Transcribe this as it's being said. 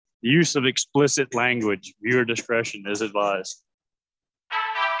Use of explicit language. Viewer discretion is advised.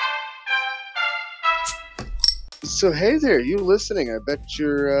 So, hey there, you listening. I bet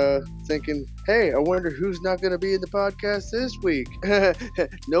you're thinking, hey, I wonder who's not going to be in the podcast this week.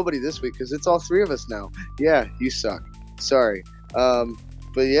 Nobody this week because it's all three of us now. Yeah, you suck. Sorry.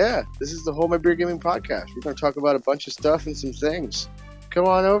 But yeah, this is the Hold My Beer Gaming podcast. We're going to talk about a bunch of stuff and some things. Come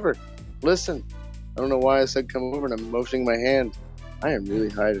on over. Listen. I don't know why I said come over and I'm motioning my hand. I am really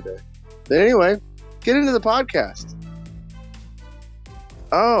high today. But anyway, get into the podcast.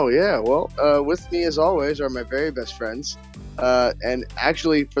 Oh, yeah. Well, with me, as always, are my very best friends. And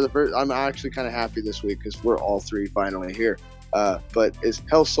actually, for the first, I'm actually kind of happy this week because we're all three finally here. But is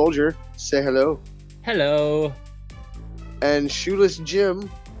Hell Soldier, say hello. Hello. And Shoeless Jim.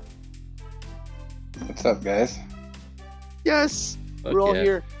 What's up, guys? Yes, Fuck we're all yeah.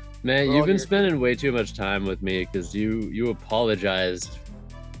 here. Man, We're you've all been here. spending way too much time with me because you apologized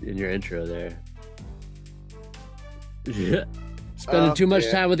in your intro there. Spending too much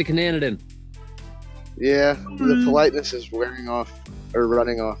yeah. time with the Canadian. Yeah, the politeness is wearing off, or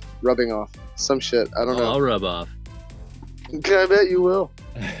rubbing off. Some shit. I don't know. I'll rub off. I bet you will.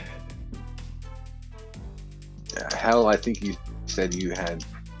 Hell, I think you said you had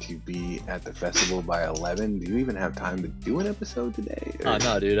to be at the festival by 11. Do you even have time to do an episode today? Oh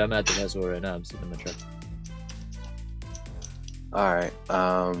no, dude, I'm at the festival right now. I'm sitting in my truck. All right.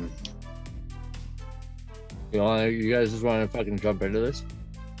 You guys just want to fucking jump into this?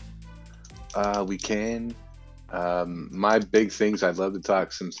 We can. My big things, I'd love to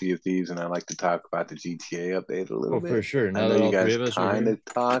talk some Sea of Thieves, and I like to talk about the GTA update a little Oh, bit. for sure. I Now know that you all three guys of us are kind here. of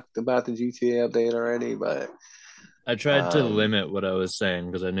talked about the GTA update already, but I tried to Um, limit what I was saying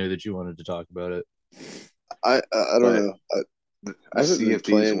because I knew that you wanted to talk about it. I don't But know. the I haven't Sea been of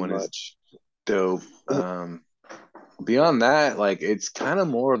Thieves playing one is much. dope. Beyond that, like it's kind of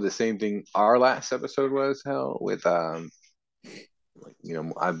more of the same thing our last episode was, hell, with like,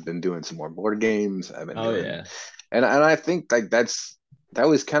 I've been doing some more board games. I've been Oh doing, yeah. and I think like that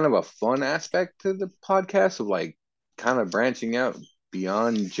was kind of a fun aspect to the podcast of like kind of branching out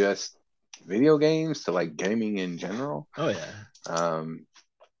beyond just video games to like gaming in general. Oh yeah.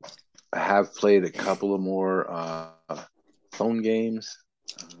 I have played a couple of more phone games.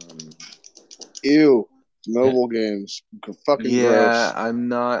 Ew. Mobile games. Fucking Yeah, gross. I'm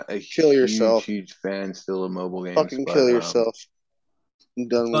not a Kill yourself. huge fan still of mobile games, Fucking but kill yourself. I'm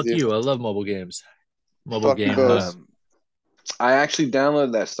done Fuck with you. I love mobile games. Mobile Fuck you game. both. I actually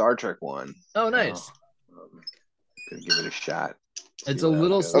downloaded that Star Trek one. Oh, nice. Gonna give it a shot. See It's a how that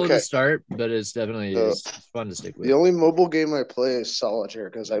little goes. slow Okay. to start, but it's definitely So, it's fun to stick with. The only mobile game I play is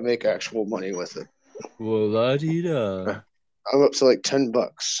Solitaire because I make actual money with it. Well, la-dee-da. I'm up to like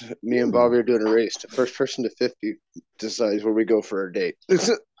 $10. Me and Bobby are doing a race. The first person to 50 decides where we go for our date.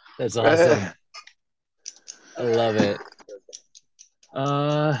 That's awesome. I love it.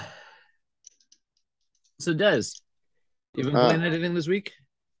 So Des, you been playing anything this week?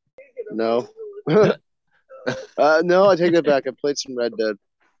 No. No, I take that back. I played some Red Dead.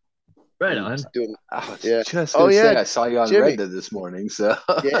 Right on. Doing, I was Yeah. just Oh, gonna say yeah, I saw you on Jimmy. Red Dead this morning, so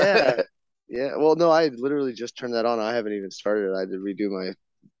yeah. Yeah. Well, no, I literally just turned that on. I haven't even started. I had to redo my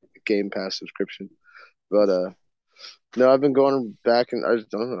Game Pass subscription. But no, I've been going back and I just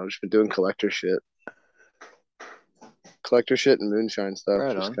don't know. I've just been doing collector shit and moonshine stuff.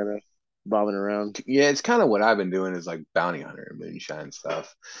 Right just on. kind of bobbing around. Yeah, it's kind of what I've been doing is like bounty hunter and moonshine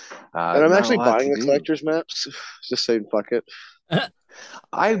stuff. And I'm not actually a lot buying to the do. collector's maps. Just saying, fuck it.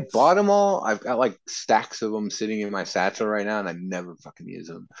 I bought them all. I've got like stacks of them sitting in my satchel right now, and I never fucking use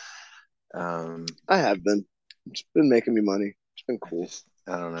them. I have been. It's been making me money. It's been cool.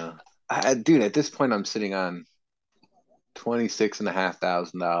 I don't know, dude. At this point, I'm sitting on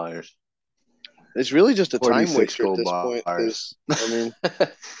 $26,500. It's really just a time 46 waster at gold this point. bars. 'Cause, I mean,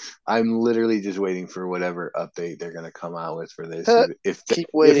 I'm literally just waiting for whatever update they're gonna come out with for this. If keep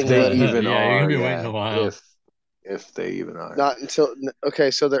waiting, if they buddy. even Yeah, you're are, gonna be waiting a while. If they even are. not until okay.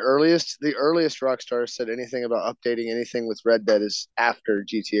 So the earliest Rockstar said anything about updating anything with Red Dead is after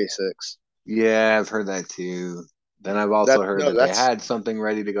GTA 6. Yeah, I've heard that too. Then I've also heard that they that's had something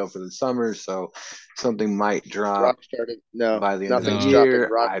ready to go for the summer, so something might drop Rockstar. No, by the end of the nothing's year.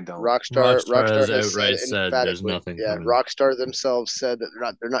 dropping. I don't. Rockstar has has outright said said there's emphatically. nothing Yeah, coming. Rockstar themselves said that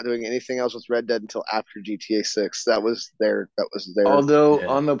they're not doing anything else with Red Dead until after GTA 6. That was their. Although Yeah.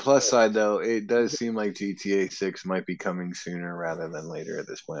 on the plus side, though, it does seem like GTA 6 might be coming sooner rather than later at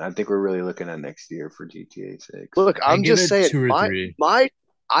this point. I think we're really looking at next year for GTA 6. Look, I I'm give just it saying. 2 or 3.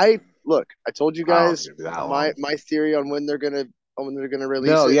 I told you I don't guys think it'll be that long. my theory on when they're gonna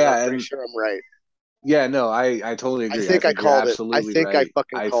release No, it. yeah, I'm pretty and sure I'm right. Yeah, no, I totally agree. think I you're called it. I absolutely think I right.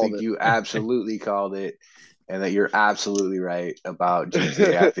 fucking I called think it. you absolutely called it, and that you're absolutely right about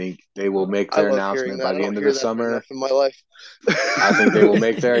GT. I think they will make I their love hearing announcement that. by I the don't end of hear the that summer. enough in my life. I think they will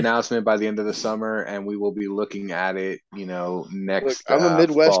make their announcement by the end of the summer, and we will be looking at it, Look, next I'm a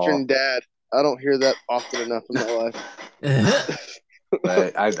Midwestern fall. dad. I don't hear that often enough in my life.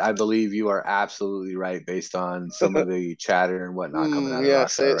 But I believe you are absolutely right based on some of the chatter and whatnot coming out of Yeah,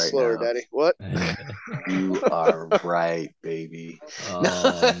 say Rockstar it right slower, now. Daddy. What? You are right, baby.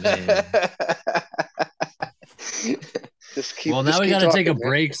 Oh man. Just keep. Well, just now we keep got to take a talking, man.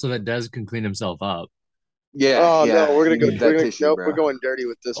 break so that Des can clean himself up. Yeah, Oh no, yeah. we're gonna He go. needs We're that gonna. tissue, Nope, we're bro. going dirty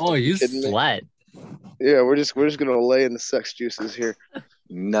with this Oh, one. Are you you kidding me? slut. Yeah, we're just gonna lay in the sex juices here.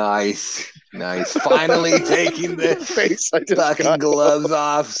 Nice, nice. Finally taking the Face I just fucking got. gloves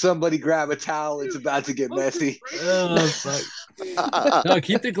off. Somebody grab a towel. It's about to get messy. Oh fuck. No,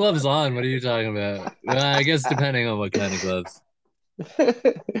 keep the gloves on. What are you talking about? Well, I guess depending on what kind of gloves.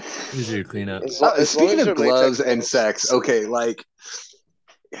 Easier to clean up. As long Speaking as of they're latex gloves and gloves. sex, okay, like,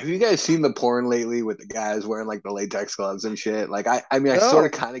 have you guys seen the porn lately with the guys wearing like the latex gloves and shit? Like, I mean, I sort No.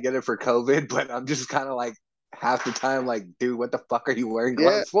 of kind of get it for COVID, but I'm just kind of like half the time, like, dude, what the fuck are you wearing Yeah.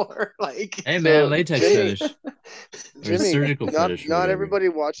 gloves for? Like, Hey man, So, latex Jimmy- fetish. Or Jimmy, surgical fetish or not whatever. everybody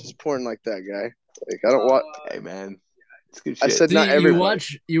watches porn like that, guy. Like I don't want. hey man, it's good I shit. said not See, everybody.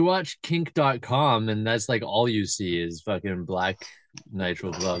 you watch kink.com and that's like all you see is fucking black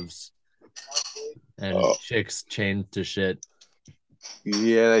nitrile gloves and Oh. chicks chained to shit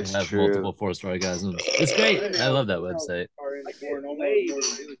Yeah, and that's have true. multiple forced orgasms. It's great. I love that website.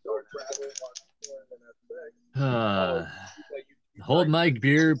 Hold my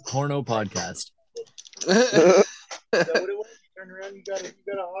beer porno podcast.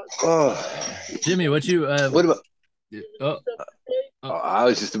 Oh, Jimmy, what you What about? oh, I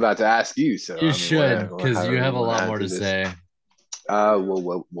was just about to ask you. So you I mean, should because however you have a wanna lot more answer to this. say.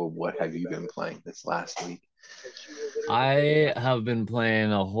 What have you been playing this last week? I have been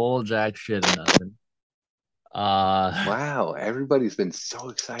playing a whole jack shit of nothing. Wow, everybody's been so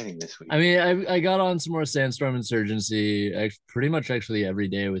exciting this week. I mean, I got on some more Sandstorm Insurgency pretty much actually every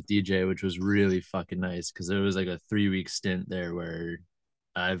day with DJ, which was really fucking nice because it was like a 3 week stint there where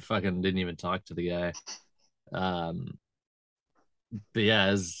I fucking didn't even talk to the guy. But yeah,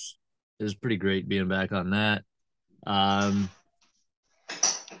 it was pretty great being back on that.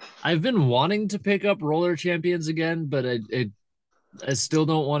 I've been wanting to pick up Roller Champions again, but I still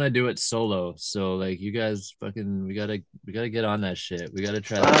don't want to do it solo. So like you guys fucking we gotta get on that shit. We gotta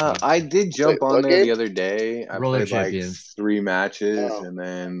try that. I did jump Wait, on what there game? the other day. I Roller played like Champions. 3 matches, Oh. and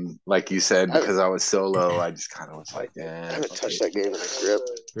then, like you said, because I was solo, I just kind of was like, I yeah. haven't touched that game in a grip.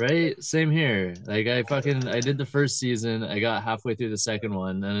 Right? Same here. Like I did the first season, I got halfway through the second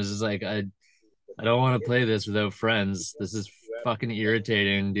one, and it's just like I don't want to play this without friends. This is fucking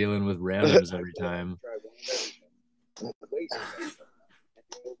irritating dealing with randoms every time.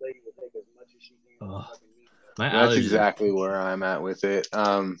 Ugh. My That's allergies. exactly where I'm at with it.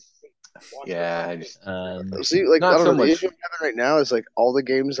 Yeah, I just See, like Not I don't so know. The much. issue I'm having right now is like all the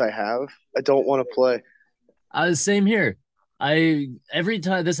games I have, I don't want to play. Same here. Every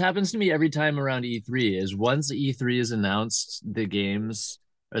time this happens to me every time around E3 is once E3 is announced, the games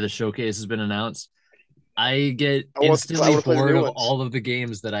or the showcase has been announced, I get I instantly wanna play the bored new of ones. all of the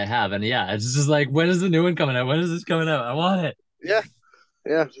games that I have. And yeah, it's just like, when is the new one coming out? When is this coming out? I want it. Yeah.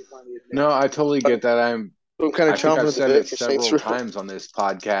 No, I totally get that. I'm kind I of think chomping I've at the said bit it for Saints several Row. times on this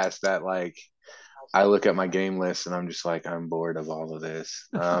podcast that like I look at my game list and I'm just like, I'm bored of all of this.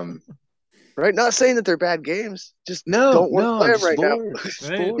 Right? Not saying that they're bad games. Just No, don't want to play I'm them just right bored. now. Just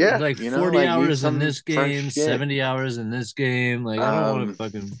Right? bored. Yeah. Like You know, 40 like, need hours in some this fresh game, shit. 70 hours in this game. Like, I don't want to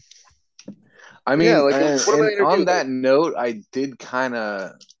fucking. I mean, Yeah, like, what am I and gonna do? on that note, I did kind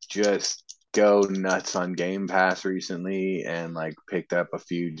of just go nuts on Game Pass recently and like picked up a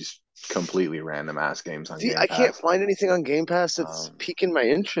few just completely random ass games on See, Game I Pass. can't find anything on Game Pass that's piquing my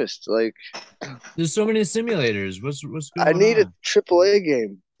interest. Like, There's so many simulators. What's going I need on? a AAA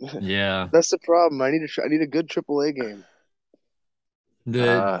game. Yeah. That's the problem. I need a good AAA game.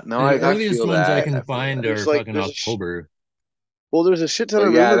 The No, I earliest feel ones I that. can I feel find that. are There's like- fucking there's a October. Well, there's a shit ton But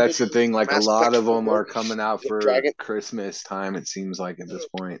of yeah, rumor that's the videos thing. of Like a Mass lot Effect of them 4, are coming out for Dragon. Christmas time. It seems like at this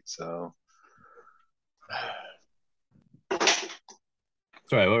point. So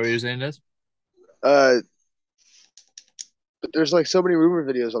Sorry, what were you saying, Des? But there's like so many rumor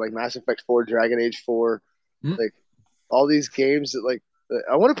videos on like Mass Effect 4, Dragon Age 4, Hmm. like all these games that like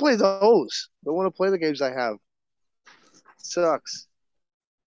I want to play those. I don't want to play the games I have. Sucks.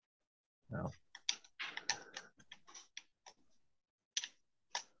 No.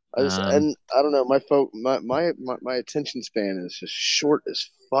 Um, and I don't know, my attention span is just short as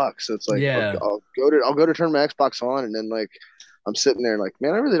fuck. So it's like yeah, I'll go to turn my Xbox on, and then like I'm sitting there like,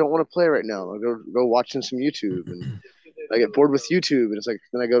 man, I really don't want to play right now. I'll go watching some YouTube, and I get bored with YouTube, and it's like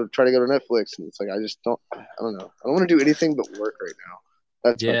then I go try to go to Netflix, and it's like I don't know. I don't want to do anything but work right now.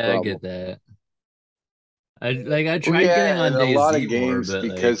 That's my yeah, I problem. get that. I Well, tried getting yeah, and on a lot of DayZ more, games but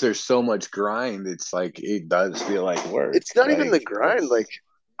like, because there's so much grind. It's like it does feel like work. It's not even Like the grind. it's Like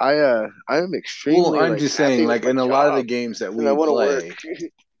I am well, extremely I'm like just saying, happy with like my in a lot of the job, games that and I we want to work. play.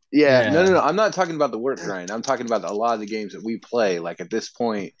 Yeah, No, no, yeah, no. I'm not talking about the work grind. I'm talking about a lot of the games that we play. Like at this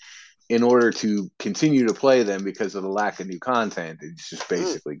point, in order to continue to play them because of the lack of new content, it's just mm,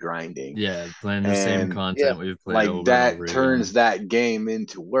 basically grinding. yeah, playing the same And yeah, content we've played like over and that over turns again. that game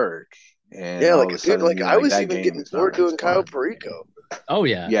into work. And yeah. all Like of a dude, sudden like you're I like, was that even game getting is bored not as doing Cayo fun. Perico. Oh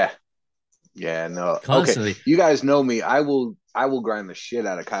yeah, Yeah. Yeah, no. Okay. constantly. You guys know me. I will grind the shit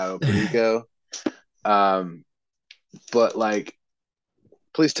out of Cayo Perico. Um, but like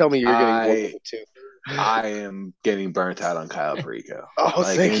Please tell me you're getting bored with I it too. I am getting burnt out on Cayo Perico. Oh, Like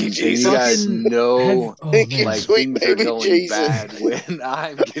thank you, and you guys Jesus. Fucking have know oh Thank you, man, like sweet things are baby going Jesus. bad when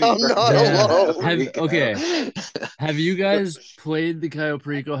I'm getting I'm burnt not out on yeah. Cayo alone. Have Perico. okay. Have you guys played the Cayo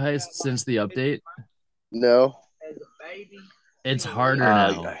Perico heist since the update? No. It's harder uh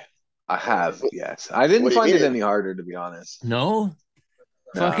now. I have, What, yes. I what didn't do you find it mean? any harder to be honest. No?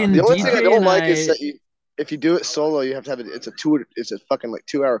 No. The Fucking only thing I DJ don't and like is I that if you do it solo, you have to have it. It's a fucking like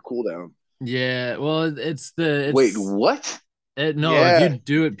 2 hour cooldown. yeah, well it's the Wait, it's what? no, if you Yeah,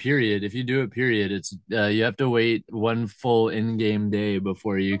 do it period, it's you have to wait one full in-game day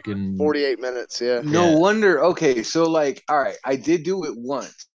before you can 48 minutes. Yeah. No yeah. wonder. Okay, so like, all right, I did do it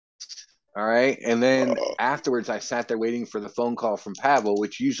once. All right. And then Oh, afterwards, I sat there waiting for the phone call from Pavel,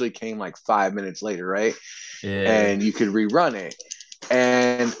 which usually came like 5 minutes later, right? Yeah. And you could rerun it.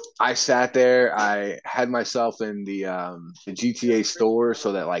 And I sat there. I had myself in the GTA store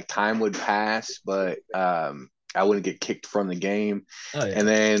so that like time would pass, but I wouldn't get kicked from the game. Oh And yeah.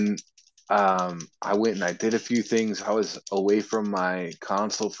 then I went and I did a few things. I was away from my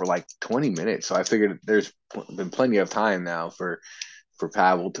console for like 20 minutes, so I figured there's been plenty of time now for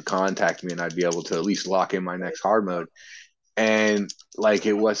Pavel to contact me, and I'd be able to at least lock in my next hard mode. And like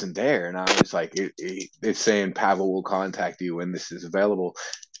it wasn't there, and I was like, it's saying Pavel will contact you when this is available,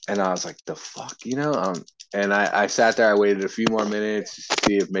 and I was like, the fuck, you know? And I sat there, I waited a few more minutes to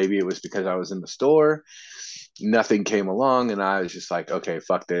see if maybe it was because I was in the store. Nothing came along, and I was just like, okay,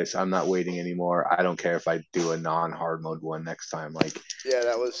 fuck this. I'm not waiting anymore. I don't care if I do a non-hard mode one next time. Like, yeah.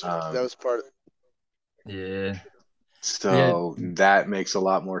 That um, was part of. Yeah. Yeah. so that makes a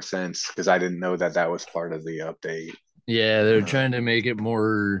lot more sense because I didn't know that that was part of the update. Yeah, they're Um, trying to make it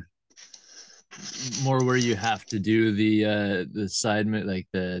more where you have to do the side like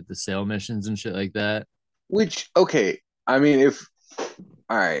the sale missions and shit like that. which, okay, I mean, if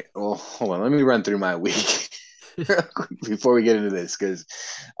all right, well, hold on, let me run through my week real quick before we get into this because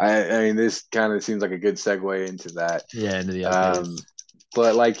I mean, this kind of seems like a good segue into that. Yeah, into the Um, updates.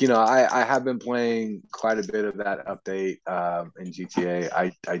 but like I have been playing quite a bit of that update in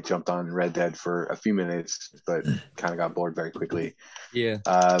GTA. I jumped on Red Dead for a few minutes, but kind of got bored very quickly. Yeah.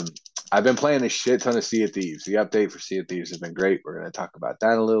 Um, I've been playing a shit ton of Sea of Thieves. The update for Sea of Thieves has been great. We're going to talk about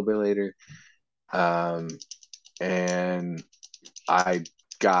that a little bit later. Um, and I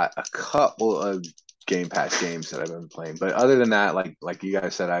got a couple of Game Pass games that I've been playing, but other than that, like you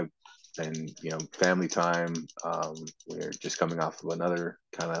guys said, I've been family time. We're just coming off of another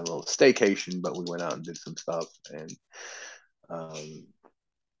kind of little staycation, but we went out and did some stuff, and um,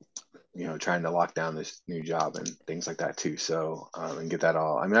 trying to lock down this new job and things like that too. So and get that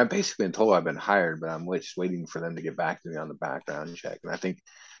all. I mean, I've basically been told I've been hired, but I'm just waiting for them to get back to me on the background check. And I think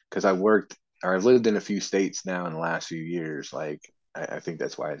because I worked or I've lived in a few states now in the last few years, like I think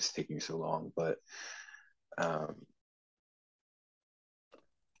that's why it's taking so long. Um,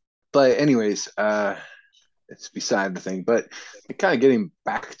 but anyways, it's beside the thing. But kind of getting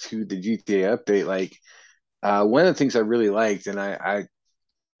back to the GTA update, like one of the things I really liked, and I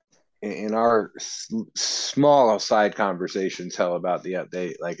in our small side conversations hell about the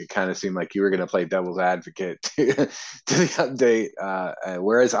update, like it kind of seemed like you were going to play devil's advocate to the update,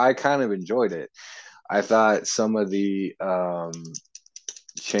 whereas I kind of enjoyed it. I thought some of the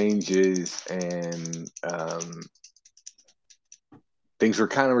changes and things were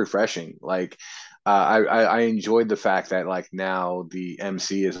kind of refreshing. Like I enjoyed the fact that like now the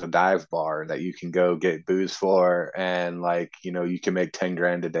MC is a dive bar that you can go get booze for, and like you can make 10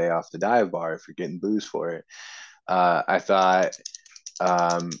 grand a day off the dive bar if you're getting booze for it. I thought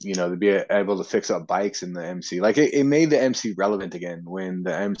To be able to fix up bikes in the MC. Like it made the MC relevant again when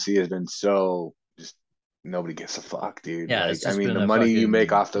the MC has been so just nobody gives a fuck, dude. Yeah, Like it's I just mean, been the a money you make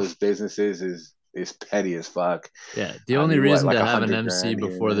fucking off those businesses is petty as fuck. yeah. The I only mean, what reason like to have an 100 grand MC here and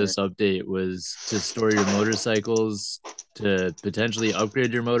before there this update was to store your motorcycles, to potentially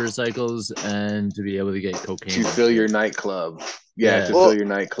upgrade your motorcycles, and to be able to get cocaine to and fill your shit. nightclub. Yeah, to Yeah. fill Well, your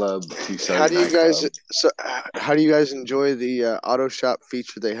nightclub to sell how your do you guys nightclub. how do you guys enjoy the auto shop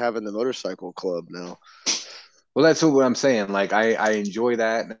feature they have in the motorcycle club now? Well, that's what I'm saying. Like, I enjoy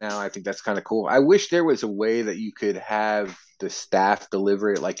that now. I think that's kind of cool. I wish there was a way that you could have the staff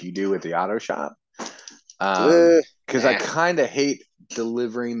deliver it like you do at the auto shop. Because I Nah. kind of hate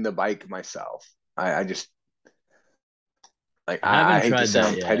delivering the bike myself. I just like I haven't I hate to tried that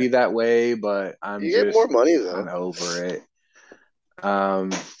sound yet. petty that way, but I'm You get more just money kind though. of over it.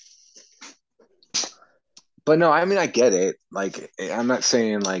 But no, I mean I get it. Like I'm not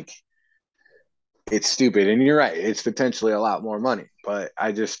saying like it's stupid, and you're right. It's potentially a lot more money, but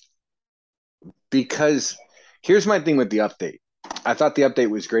I just because here's my thing with the update. I thought the update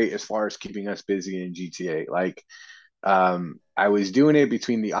was great as far as keeping us busy in GTA. Like I was doing it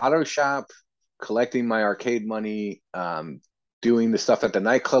between the auto shop, collecting my arcade money, doing the stuff at the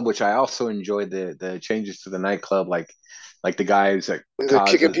nightclub, which I also enjoyed the changes to the nightclub, like the guys that They're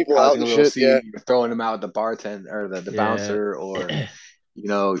kicking people out causing a and little shit. Yeah. scene, throwing them out at the bartender or the Yeah. bouncer, or you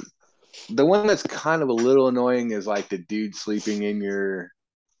know, the one that's kind of a little annoying is like the dude sleeping in your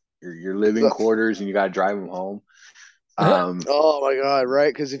living quarters and you got to drive him home. Oh my god,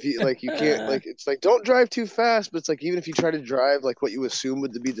 right? Because if you like, you can't like. It's like don't drive too fast, but it's like even if you try to drive like what you assume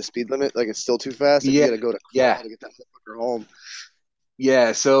would be the speed limit, like it's still too fast. Like you yeah, got to go to yeah, crawl to get that motherfucker home.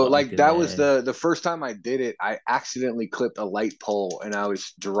 yeah. So like Fucking that was A. the first time I did it. I accidentally clipped a light pole and I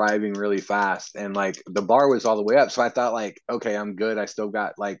was driving really fast and like the bar was all the way up. So I thought like, okay, I'm good. I still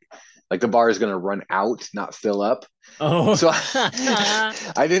got like the bar is gonna run out, not fill up. Oh. So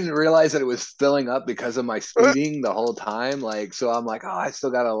I didn't realize that it was filling up because of my speeding the whole time. Like, so I'm like, oh, I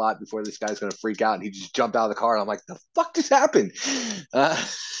still got a lot before this guy's gonna freak out. And he just jumped out of the car, and I'm like, the fuck just happened? Well,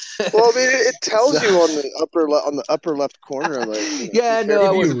 I mean, it tells so, you on the upper left corner, like yeah, be no,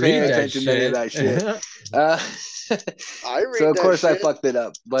 I If careful. you wasn't paying read that attention to any of shit. that shit. Uh, I so read of that course I shit. fucked it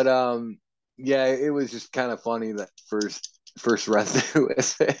up, but yeah, it was just kind of funny that first run through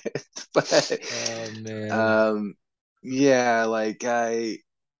with it. But Oh man. yeah, like Yeah,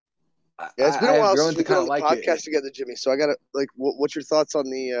 it's been a I've while grown since to we've been kind on of the like it. podcast together, Jimmy. So I gotta like, what's your thoughts on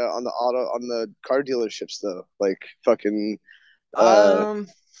the car dealerships though? Like fucking uh Um,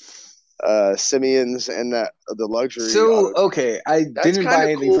 Simeon's and that the luxury so auto. okay, I That's didn't kind buy of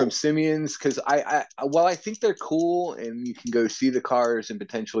anything from cool. Simeon's because while I think they're cool and you can go see the cars and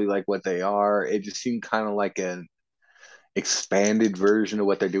potentially like what they are, it just seemed kind of like an expanded version of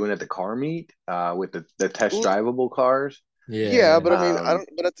what they're doing at the car meet with the test Well, drivable cars. yeah, Yeah. but I mean, I Um, don't.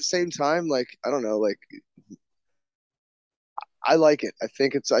 But at the same time, like I don't know, like I like it. I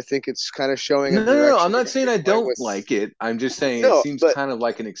think it's kind of showing a no. I'm direction not saying I they're going don't with. like it. I'm just saying it No, seems but kind of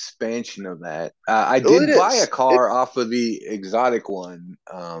like an expansion of that. I well, it did buy a is. It car off of the exotic one,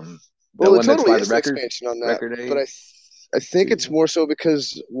 the well, it one that's totally by the is an expansion on that. record But A I think it's studio. more so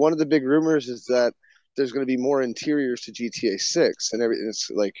because one of the big rumors is that there's going to be more interiors to GTA 6 and everything. It's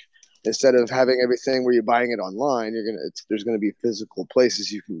like instead of having everything where you're buying it online, there's going to be physical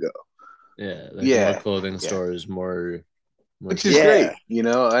places you can go. Yeah. Like more Yeah, clothing yeah, stores, more which is shit. Yeah.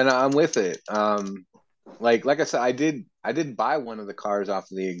 great, and I'm with it. Like I said, I did buy one of the cars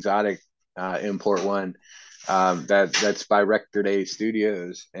off of the exotic import one. That's by Record A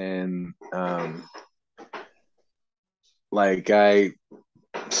Studios, and like I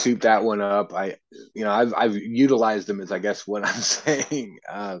souped that one up. I've utilized them as I guess what I'm saying.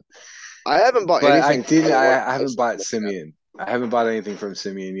 I haven't bought But I anything from didn't. anyone. I I haven't just like bought looking at Simeon. I haven't bought anything from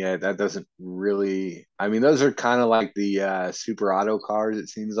Simeon yet. That doesn't really. I mean, those are kind of like the super auto cars. It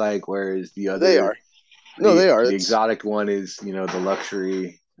seems like, whereas it. They are. No, the they are. the It's exotic one is the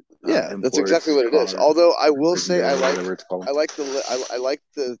luxury yeah, that's exactly imports what it is. car Although I will say review or whatever it's called. I like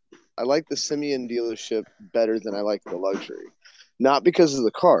the I like the Simeon dealership better than I like the luxury. Not because of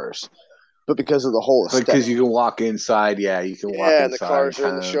the cars, but because of the whole But because aesthetic. you can walk inside, yeah, you can walk Yeah, and the inside and cars are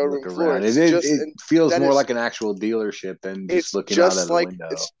in the kind of look showroom floor. around. It And feels that more is like an actual dealership than just it's looking out just of the like window.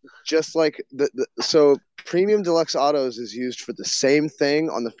 so premium deluxe autos is used for the same thing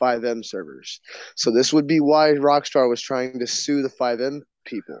on the 5M servers. So this would be why Rockstar was trying to sue the 5M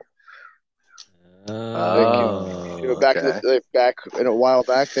people. Like Oh, Oh. okay. back in a while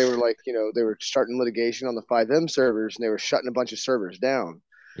back, they were like they were starting litigation on the 5M servers and they were shutting a bunch of servers down.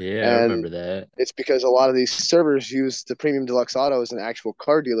 Yeah, I And remember that. it's because a lot of these servers use the Premium Deluxe Auto as an actual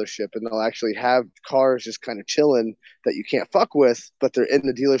car dealership, and they'll actually have cars just kind of chilling that you can't fuck with, but they're in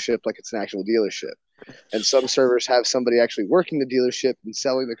the dealership like it's an actual dealership. And some servers have somebody actually working the dealership and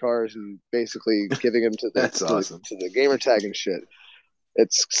selling the cars and basically giving them to the That's awesome. to the gamer tag and shit.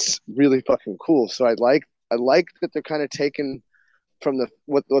 It's really fucking cool. So I like that they're kind of taking from the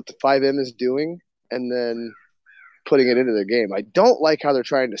what the 5M is doing and then putting it into their game. I don't like how they're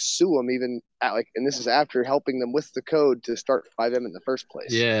trying to sue them, even at, like, and this is after helping them with the code to start 5M in the first place.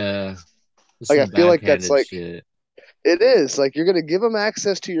 Yeah. Like, I Some feel like that's backhanded like shit. it is like you're gonna give them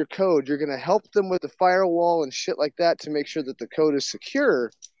access to your code. You're gonna help them with the firewall and shit like that to make sure that the code is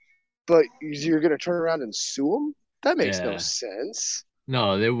secure. But you're gonna turn around and sue them? That makes no Yeah. sense.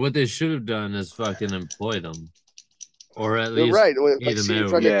 No, what they should have done is fucking employ them. Or at They're least right. pay Like them CD out.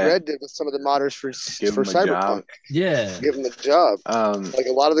 Project Yeah. Red did with some of the modders Give for them a job. Cyberpunk. Yeah. Give them a job. Um, Like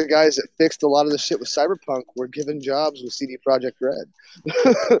a lot of the guys that fixed a lot of the shit with Cyberpunk were given jobs with CD Project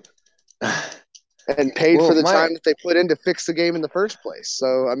Red. And paid Well, for the my time that they put in to fix the game in the first place.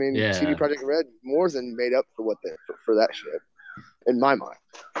 So I mean, CD Yeah. Projekt Red more than made up for what they for that shit, in my mind.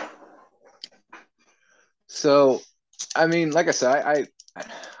 So, I mean, like I said,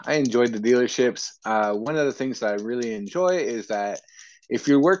 I enjoyed the dealerships. One of the things that I really enjoy is that if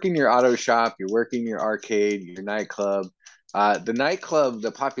you're working your auto shop, you're working your arcade, your nightclub. The nightclub,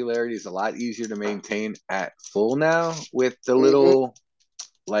 the popularity is a lot easier to maintain at full now with the Mm-hmm. little,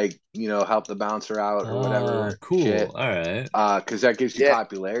 like, help the bouncer out or Oh, whatever cool. shit. All right. Because that gives you Yeah,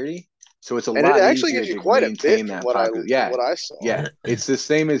 popularity. So it's a and it lot actually easier gives you to quite a bit maintain from that popular. Yeah, what I saw. yeah. It's the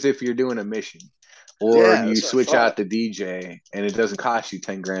same as if you're doing a mission or Yeah, you that's what I switch thought. out the DJ and it doesn't cost you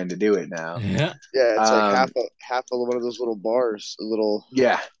 10 grand to do it now. Yeah. Yeah, it's like Um, half of one of those little bars, a little.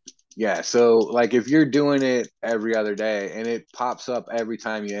 yeah, yeah. So like if you're doing it every other day and it pops up every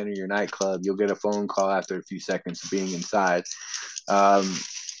time you enter your nightclub, you'll get a phone call after a few seconds of being inside. Um,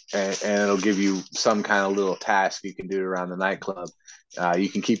 and it'll give you some kind of little task you can do around the nightclub. You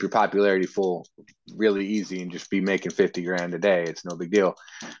can keep your popularity full really easy and just be making 50 grand a day. It's no big deal.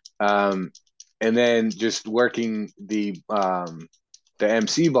 Um, and then just working the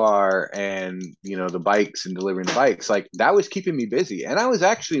MC bar and the bikes and delivering the bikes, like that was keeping me busy, and I was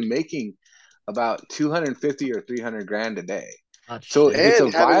actually making about 250 or 300 grand a day. Hot So shit. it's a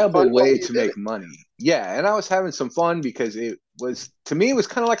And having fun viable while way you to did make it. money. Yeah, and I was having some fun because it was, to me, it was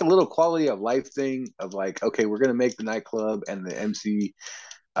kind of like a little quality of life thing of like, okay, we're gonna make the nightclub and the MC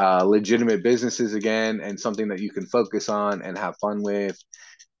legitimate businesses again, and something that you can focus on and have fun with,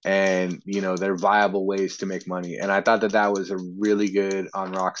 and they're viable ways to make money. And I thought that that was a really good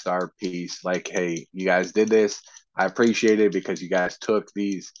on Rockstar piece. Like, hey, you guys did this. I appreciate it because you guys took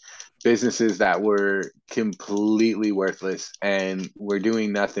these businesses that were completely worthless and were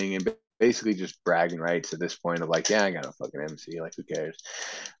doing nothing and basically just bragging rights at this point of like, yeah, I got a fucking MC, like who cares.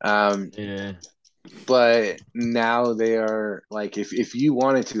 Yeah. But now they are like, if you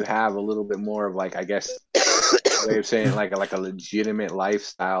wanted to have a little bit more of like, I guess, way of saying it, like a legitimate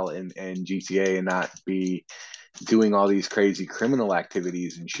lifestyle in GTA and not be doing all these crazy criminal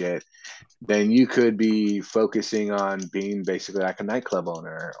activities and shit, then you could be focusing on being basically like a nightclub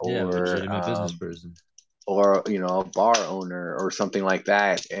owner Yeah, legitimate business person. or a bar owner or something like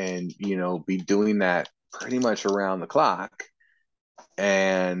that, and be doing that pretty much around the clock.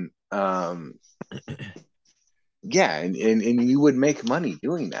 And yeah, and you would make money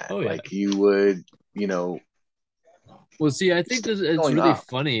doing that. Oh yeah. Like you would, you know, Well, see, I think that it's going really up.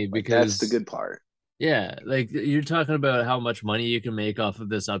 funny Like that's the because good part. yeah, like you're talking about how much money you can make off of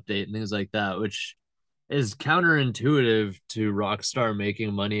this update and things like that, which is counterintuitive to Rockstar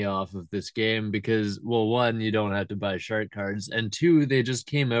making money off of this game because, well, one, you don't have to buy shark cards, and two, they just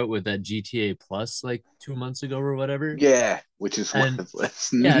came out with that GTA Plus like 2 months ago or whatever. Yeah, which is And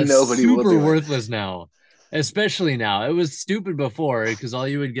worthless. yeah, it's Nobody will super do it. worthless now, especially now. It was stupid before because all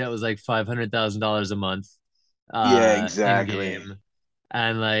you would get was like $500,000 a month Yeah, in exactly. game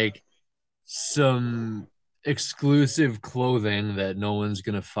and like some exclusive clothing that no one's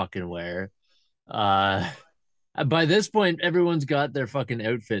gonna fucking wear. Uh by this point, everyone's got their fucking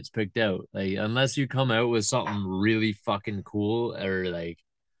outfits picked out. Like, unless you come out with something really fucking cool, or like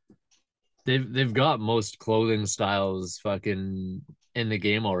they've got most clothing styles fucking in the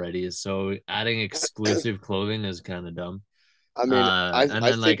game already. So adding exclusive clothing is kind of dumb. I mean, And I then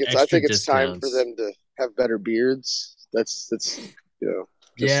think like it's extra time for discounts. them to have better beards. That's just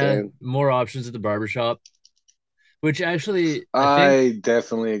Yeah, saying. more options at the barbershop. Which actually, I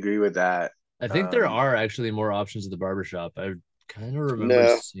definitely agree with that. I think there Um, are actually more options at the barbershop. I kind of remember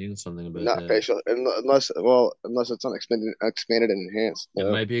No, seeing something about not that. facial, unless it's on expanded and enhanced. It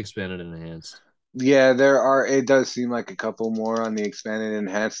No. might be expanded and enhanced. Yeah, there are. It does seem like a couple more on the expanded and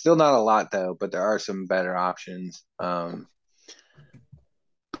enhanced. Still not a lot though, but there are some better options.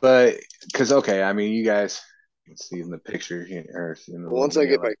 But because okay, I mean, you guys can see in the picture here, or see in the Once little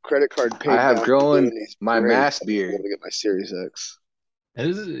I video, get my like credit card paid I have down, grown doing these my braids, mass I'll be able beard. to get my Series X.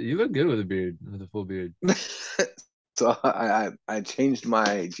 You look good with a beard, with a full beard. So I changed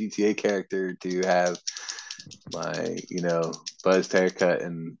my GTA character to have my buzzed haircut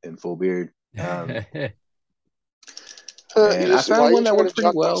and full beard. And I Why found are one you that trying to worked pretty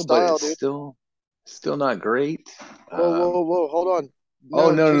jock my well, but style, it's dude? still not great. Whoa! Hold on.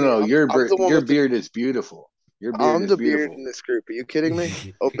 Oh No, no, Jimmy, I'm the one your with the beard is beautiful. Your beard I'm is the beard beautiful. in this group. Are you kidding me?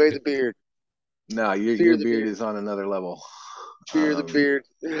 Obey the beard. No, Fear your the beard beard. is on another level. Fear the beard.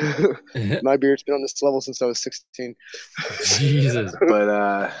 My beard's been on this level since I was 16. Jesus,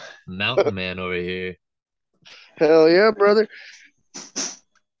 But mountain man over here. Hell yeah, brother.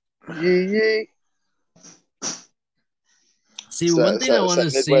 Yee yee. See, one thing I want to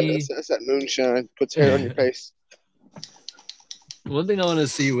see. That's that moonshine. Puts hair on your face. One thing I want to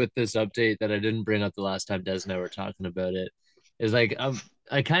see with this update that I didn't bring up the last time Des and I were talking about it is like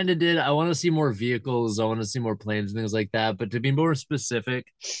I kind of did. I want to see more vehicles. I want to see more planes and things like that. But to be more specific,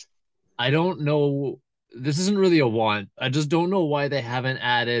 I don't know. This isn't really a want. I just don't know why they haven't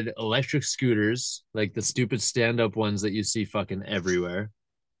added electric scooters, like the stupid stand-up ones that you see fucking everywhere,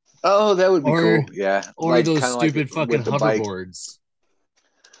 oh, that would be or cool. Yeah, or like those kind of like stupid fucking with the bike. hoverboards.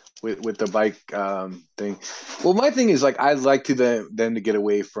 With the bike thing. Well, my thing is like I'd like to them to get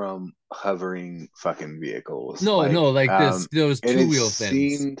away from hovering fucking vehicles. No, no, like um, those and two-wheel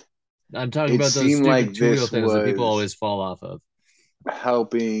things. I'm talking it about those seemed stupid like two-wheel this things that people was always fall off of.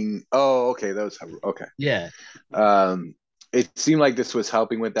 helping. Oh, okay, those okay. Yeah. It seemed like this was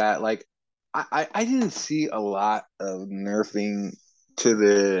helping with that. Like I didn't see a lot of nerfing to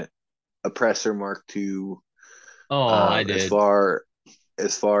the oppressor Mark II. Oh, I did.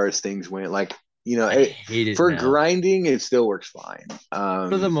 As far as things went, like I hate it for now. grinding, it still works fine.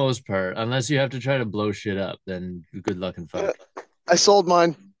 For the most part, unless you have to try to blow shit up, then good luck and fuck. I sold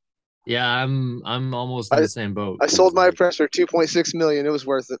mine. Yeah, I'm almost in the same boat. I sold my oppressor 2.6 million. It was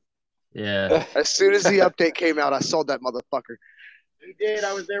worth it. Yeah. As soon as the update came out, I sold that motherfucker. He did.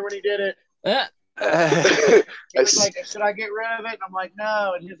 I was there when he did it. Ah, He was like, "Should I get rid of it?" And I'm like,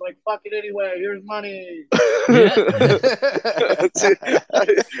 "No." And he's like, "Fuck it anyway. Here's money." I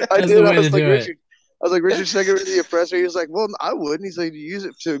That's did. the way I was to like, do it. Richard. I was like, Richard, should I get rid of the oppressor? He was like, well, I wouldn't. He's like, you use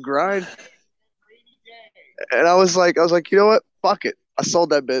it to grind. And I was like, you know what? Fuck it. I sold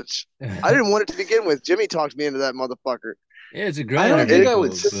that bitch. I didn't want it to begin with. Jimmy talked me into that motherfucker. Yeah, it's a I grinder don't think I vehicle,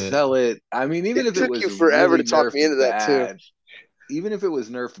 would but sell it. I mean, even It if it took was you forever really to talk me into that, too. bad, even if it was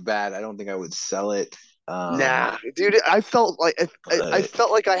nerfed bad, I don't think I would sell it. Nah, dude, I felt like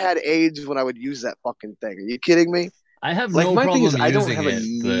I had AIDS when I would use that fucking thing. Are you kidding me? I have Like no my thing problem is, I don't using have a it.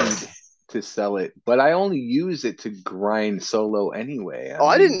 need But to sell it, but I only use it to grind solo anyway.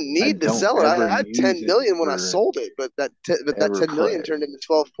 I mean, didn't need to don't sell it. I ever had use 10 it million when I for sold it, but that ever 10 million play. turned into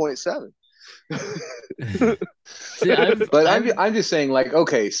 12.7. see, I'm just saying, like,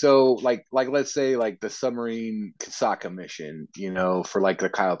 okay, so like let's say like the submarine Kasaka mission, for like the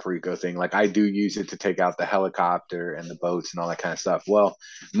Kyle Perico thing, like I do use it to take out the helicopter and the boats and all that kind of stuff. Well,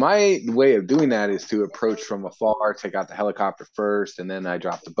 my way of doing that is to approach from afar, take out the helicopter first, and then I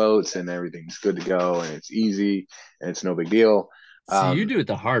drop the boats and everything's good to go and it's easy and it's no big deal. see, you do it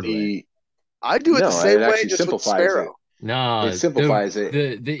the hard way. I do it the same way, actually just with simplifies Sparrow. it. No, It simplifies it.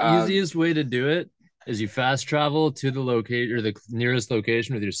 The easiest way to do it is you fast travel to the location or the nearest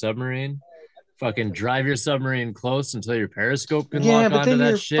location with your submarine. Fucking drive your submarine close until your periscope can lock but onto then that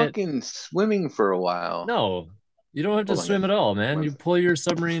you're shit. fucking swimming for a while. No, you don't have to Hold on, swim guys. at all, man. You pull your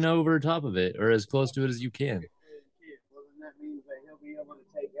submarine over top of it or as close to it as you can.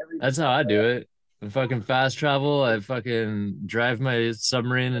 That's how I do it. I fucking fast travel. I fucking drive my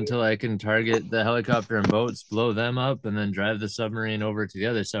submarine until I can target the helicopter and boats, blow them up, and then drive the submarine over to the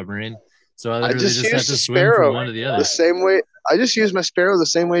other submarine. So I literally just have to swim from one to the other. The same way. I just use my Sparrow the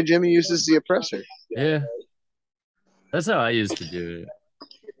same way Jimmy uses the oppressor. Yeah. That's how I used to do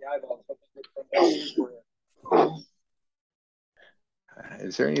it.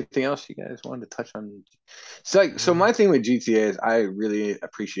 Is there anything else you guys wanted to touch on? So my thing with GTA is I really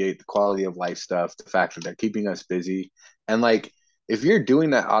appreciate the quality of life stuff, the fact that they're keeping us busy. And like if you're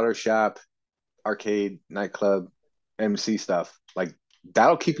doing that auto shop, arcade, nightclub, MC stuff, like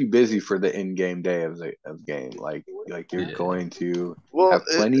that'll keep you busy for the in-game day of game. Like you're going to have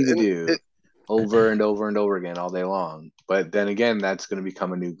plenty to do. over and over and over again all day long. But then again, that's going to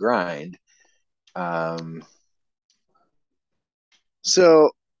become a new grind. So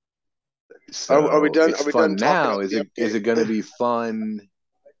So are we done? it's Are we fun done talking now. about Is the it going to be fun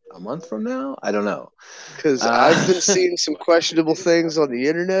a month from now? I don't know. Because I've been seeing some questionable things on the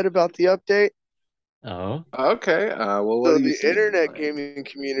internet about the update. Oh, Okay. Well, what So do you the see? internet gaming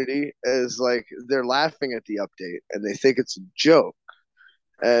community is like they're laughing at the update and they think it's a joke.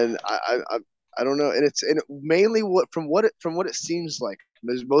 And I don't know. And it's mainly from what it seems like.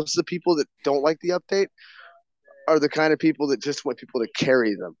 There's most of the people that don't like the update are the kind of people that just want people to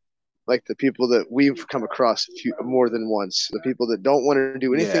carry them. Like the people that we've come across more than once. The people that don't want to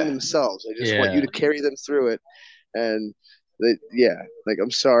do anything Yeah. themselves. They just want you Yeah. to carry them through it. And like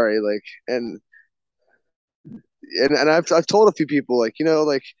I'm sorry, like and I've told a few people like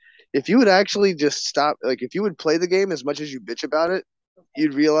like if you would actually just stop, like if you would play the game as much as you bitch about it,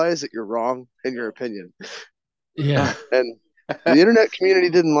 you'd realize that you're wrong in your opinion. Yeah. And the internet community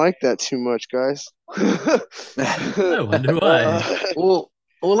didn't like that too much, guys. I wonder why. Well,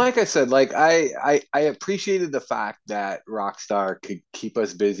 like I said, like I appreciated the fact that Rockstar could keep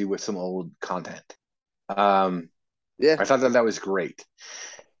us busy with some old content. Yeah. I thought that was great.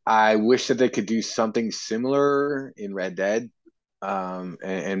 I wish that they could do something similar in Red Dead,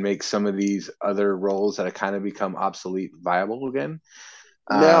 and make some of these other roles that have kind of become obsolete viable again.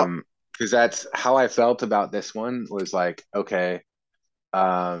 Now, Because that's how I felt about this one was like, okay,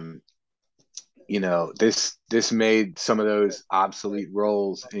 this made some of those obsolete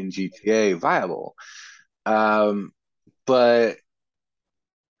roles in GTA viable. But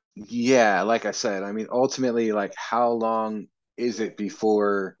yeah, like I said, I mean, ultimately, like, how long is it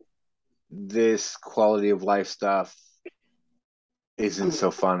before this quality of life stuff isn't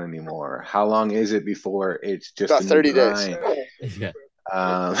so fun anymore? How long is it before it's just about a new 30 days. grind? Yeah.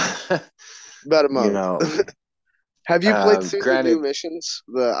 Um, About a you month. know, Have you played through the new granted, missions,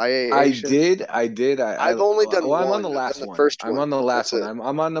 the IAA shit? I did. I've only done Well, I'm on one. the I've last done the one. first I'm one. on the last That's one. it.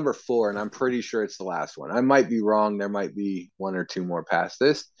 I'm on number 4, and I'm pretty sure it's the last one. I might be wrong. There might be one or two more past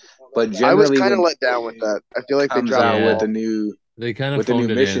this, but I was generally, kind of when let down with that. I feel like they comes dropped out the Yeah. with ball. They kind of with the new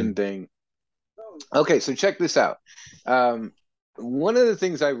phoned it mission in. thing. Okay, so check this out. One of the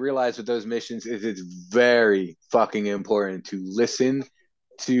things I realized with those missions is it's very fucking important to listen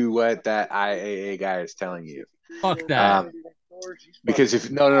to what that IAA guy is telling you. Fuck that. Because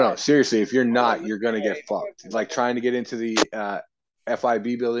if no, seriously, if you're not, you're gonna get fucked. Like trying to get into the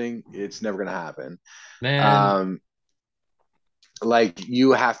FIB building, it's never gonna happen. Man. Like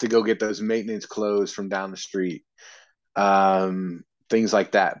you have to go get those maintenance clothes from down the street, things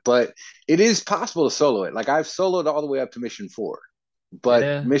like that. But it is possible to solo it. Like I've soloed all the way up to mission 4, but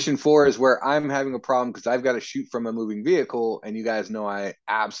Yeah. mission 4 is where I'm having a problem because I've got to shoot from a moving vehicle, and you guys know I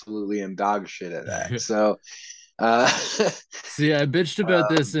absolutely am dog shit at that. So. See, I bitched about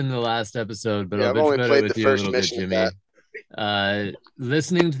this in the last episode, but Yeah, I'll I've bitch only about it played with the you a first little bit, mission of Jimmy. that.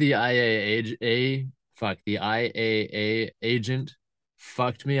 Listening to the IAA agent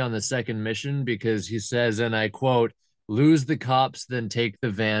fucked me on the second mission because he says, and I quote, "Lose the cops, then take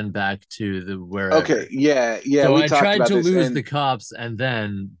the van back to the wherever." Okay, yeah, So we I talked tried about to this, lose and the cops and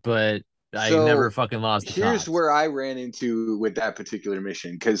then, but I never so fucking lost the here's cops. where I ran into with that particular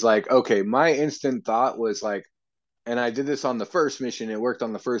mission because, like, okay, my instant thought was like, and I did this on the first mission. It worked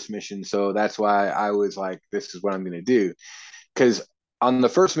on the first mission, so that's why I was like, this is what I'm gonna do. Because on the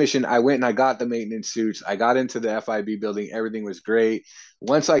first mission, I went and I got the maintenance suits. I got into the FIB building. Everything was great.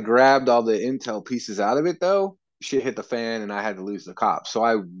 Once I grabbed all the intel pieces out of it, though, shit hit the fan and I had to lose the cops. So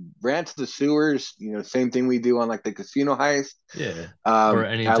I ran to the sewers, same thing we do on like the casino heist. Yeah. Or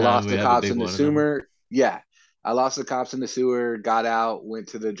I anytime lost we the have a cops big in the one of them. sewer. Yeah. I lost the cops in the sewer, got out, went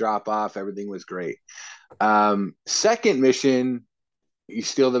to the drop off. Everything was great. Second mission, you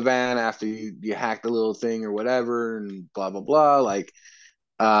steal the van after you hack the little thing or whatever and blah blah blah. Like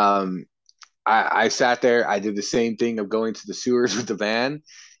I sat there, I did the same thing of going to the sewers with the van,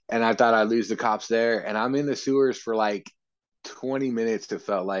 and I thought I'd lose the cops there, and I'm in the sewers for like 20 minutes, it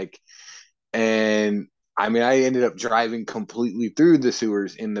felt like. And I mean, I ended up driving completely through the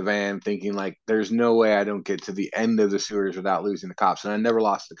sewers in the van, thinking like, there's no way I don't get to the end of the sewers without losing the cops. And I never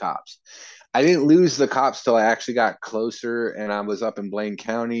lost the cops. I didn't lose the cops till I actually got closer, and I was up in Blaine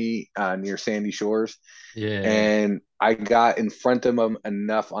County, near Sandy Shores. Yeah. And I got in front of them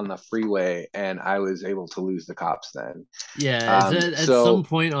enough on the freeway, and I was able to lose the cops then. Yeah. At some So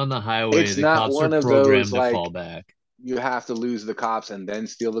point on the highway, it's the not cops are one of those programmed to like fall back. you have to lose the cops and then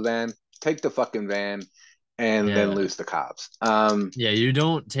steal the van. Take the fucking van and then Yeah. lose the cops. Yeah, you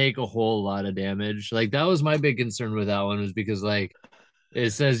don't take a whole lot of damage. Like that was my big concern with that one was because like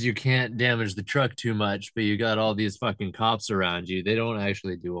it says you can't damage the truck too much, but you got all these fucking cops around you. They don't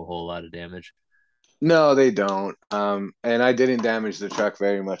actually do a whole lot of damage. No, they don't. And I didn't damage the truck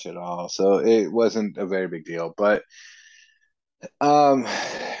very much at all, so it wasn't a very big deal. But um,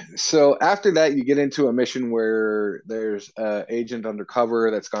 so after that, you get into a mission where there's a agent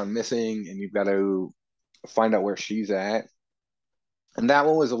undercover that's gone missing, and you've got to find out where she's at. And that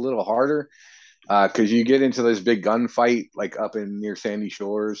one was a little harder because you get into this big gunfight like up in near Sandy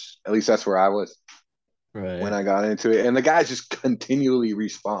Shores. At least that's where I was when Right. I got into it, and the guys just continually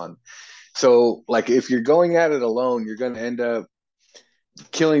respawn. So like if you're going at it alone, you're going to end up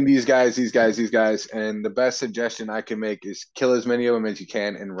killing these guys, and the best suggestion I can make is kill as many of them as you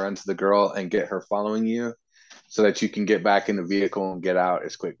can and run to the girl and get her following you so that you can get back in the vehicle and get out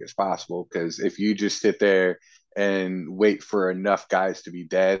as quick as possible. Because if you just sit there and wait for enough guys to be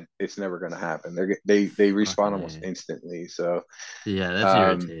dead, it's never going to happen. They respawn almost Okay. instantly. So Yeah, that's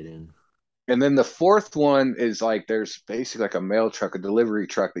irritating. and then the fourth one is like there's basically like a mail truck, a delivery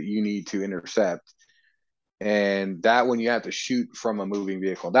truck that you need to intercept. And that one you have to shoot from a moving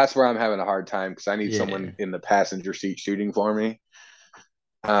vehicle. That's where I'm having a hard time because I need Yeah. someone in the passenger seat shooting for me.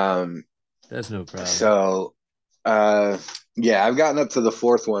 That's no problem. So yeah, I've gotten up to the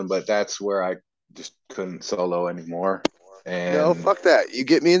fourth one, but that's where I just couldn't solo anymore. And No, fuck that. You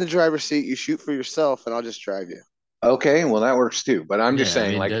get me in the driver's seat, you shoot for yourself, and I'll just drive you. okay, well that works too. But I'm just Yeah, I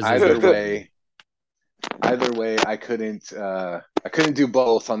saying, mean, like Des is either way, I couldn't do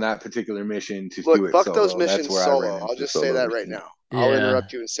both on that particular mission to do Look, it fuck solo. those That's missions where I solo. ran into I'll just the say solo that right mission. now. I'll Yeah.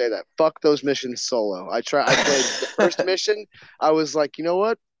 interrupt you and say that. Fuck those missions solo. I played the first mission. I was like, you know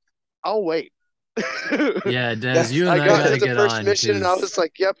what? I'll wait. Yeah, Des, you I and I got gotta to the get first on mission and I 'cause- was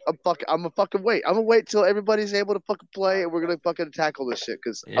like, "Yep, I'm gonna fucking wait. I'm gonna wait till everybody's able to fucking play, and we're gonna fucking tackle this shit."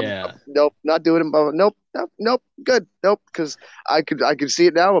 Because Yeah. nope, not doing it. Nope, good, nope. Because I could see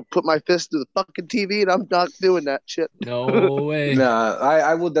it now. I'll put my fist to the fucking TV, and I'm not doing that shit. No way. No,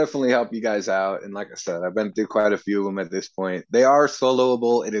 I will definitely help you guys out. And like I said, I've been through quite a few of them at this point. They are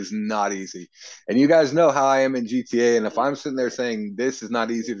soloable. It is not easy. And you guys know how I am in GTA. And if I'm sitting there saying this is not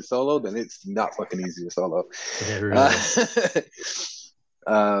easy to solo, then it's not fucking easy to solo. Yeah, really.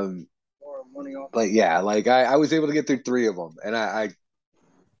 But yeah, like I was able to get through 3 of them. And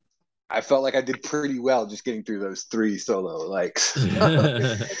I felt like I did pretty well just getting through those 3 solo. Like,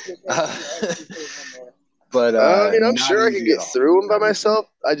 but I mean, I'm not sure I easy can at get all. through them by Not easy. myself.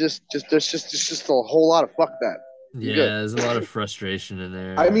 It's just a whole lot of fuck that. Yeah, Good. there's a lot of frustration in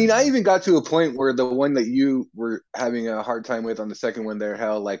there. I mean, I even got to a point where the one that you were having a hard time with on the second one there,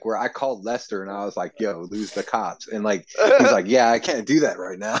 hell, like where I called Lester and I was like, yo, lose the cops. And like, he's like, yeah, I can't do that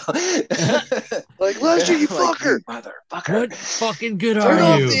right now. Like, Lester, you Like, fucker. motherfucker. What fucking good Turn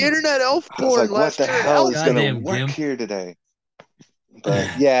are off you? the internet elf I was porn, like, what Lester. the hell is going to Goddamn work gimp. here today?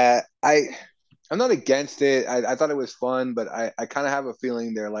 But yeah, I'm not against it. I thought it was fun, but I kind of have a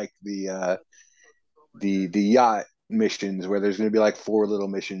feeling they're like the yacht missions where there's going to be like 4 little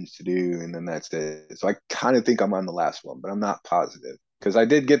missions to do and then that's it. So I kind of think I'm on the last one, but I'm not positive because I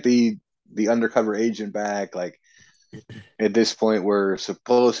did get the undercover agent back. Like at this point, we're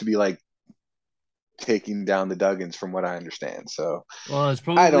supposed to be like taking down the Duggins from what I understand. So Well, it's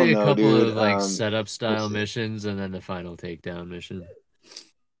I don't probably a know, couple dude. of like setup style we'll see. missions and then the final takedown mission.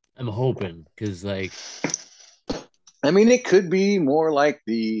 I'm hoping because like I mean, it could be more like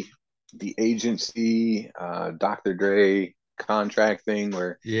the agency, Dr. Dre contract thing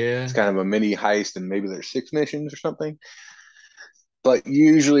where yeah, it's kind of a mini heist and maybe there's 6 missions or something. But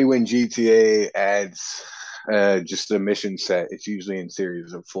usually when GTA adds just a mission set, it's usually in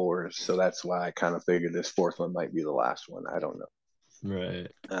series of 4s. So that's why I kind of figured this 4th one might be the last one. I don't know. right.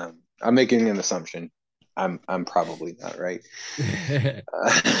 I'm making an assumption. I'm probably not right.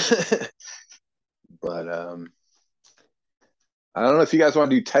 But I don't know if you guys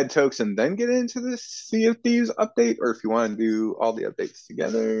want to do TED Talks and then get into this Sea of Thieves update, or if you want to do all the updates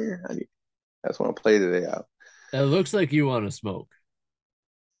together. How do you guys want to play today out? It looks like you want to smoke.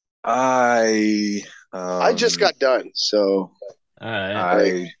 I just got done, so All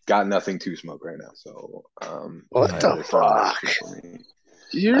right. I got nothing to smoke right now. So what the it's not fuck? for me.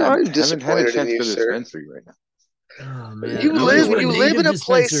 I'm haven't had a disappointed in chance you, to go to the sir. dispensary right now. Oh, man. You I live- went to you live in native a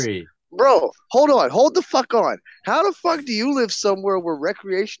place- dispensary. Bro, hold the fuck on. How the fuck do you live somewhere where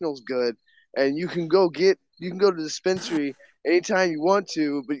recreational's good and you can go to the dispensary anytime you want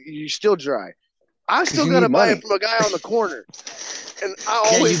to, but you're still dry? I still you gotta need buy money. it from a guy on the corner, and I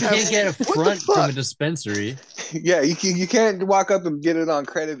Yeah, you always have. can't get a What the front from fuck? a dispensary. Yeah, you can't walk up and get it on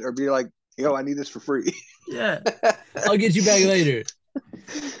credit or be like, yo, I need this for free. Yeah, I'll get you back later.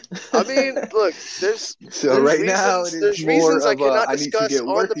 I mean, look, there's So right now it there's is reasons more I of a cannot I need to discuss get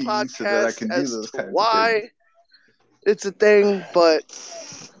on the workies so that I podcast can do as those to kinds of why things. it's a thing, but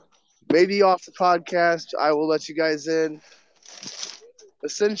maybe off the podcast I will let you guys in.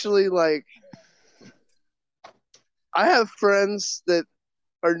 Essentially, like, I have friends that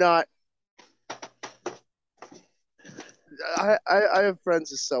are not. I have friends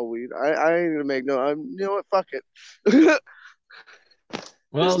that sell weed. I ain't gonna make no. You know what? Fuck it.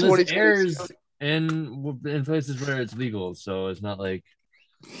 Well, It's this 2022. airs in places where it's legal, so it's not like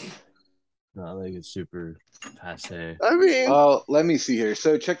it's super passe. I mean, Oh, let me see here.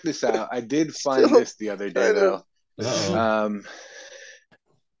 So check this out. I did find Still this the other day kind of. though. Uh-oh.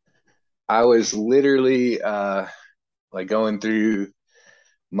 I was literally like going through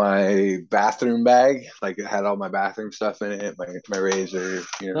my bathroom bag, like it had all my bathroom stuff in it, my razor,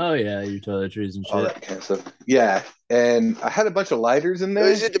 Oh yeah, your toiletries and all shit. that kind of stuff. Yeah, and I had a bunch of lighters in there.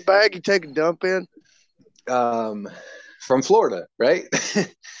 Is it the bag you take a dump in? From Florida, right?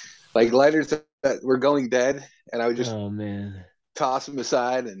 Like lighters that were going dead, and I would just Oh man. toss them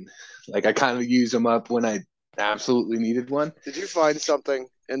aside, and like I kind of use them up when I absolutely needed one. Did you find something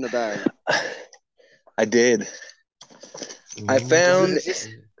in the bag? I did. I found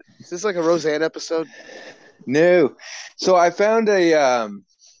Is this like a Roseanne episode? no. So I found a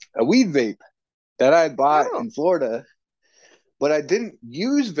weed vape that I bought Oh. in Florida, but I didn't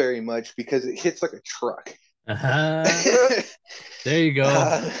use very much because it hits like a truck. There you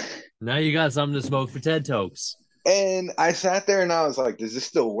go. Now you got something to smoke for TED Talks. And I sat there and I was like, does this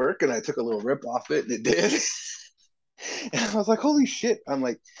still work? And I took a little rip off it and it did. And I was like, holy shit. I'm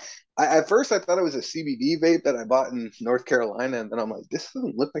like, at first I thought it was a CBD vape that I bought in North Carolina. And then I'm like, this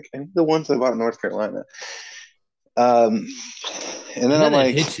doesn't look like any of the ones I bought in North Carolina. And then I'm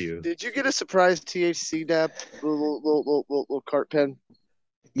like, hit you. Did you get a surprise THC dab? Little cart pen?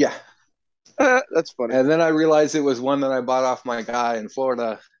 Yeah. That's funny. And then I realized it was one that I bought off my guy in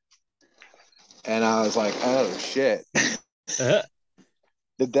Florida. And I was like, oh shit.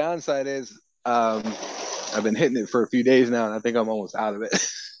 The downside is I've been hitting it for a few days now and I think I'm almost out of it.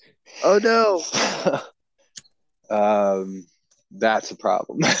 Oh no. That's a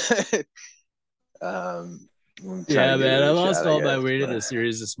problem. Yeah, man, I lost all my weight in a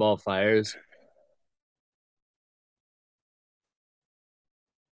series of small fires.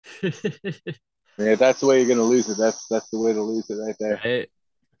 Yeah, that's the way you're gonna lose it. That's the way to lose it right there. Right.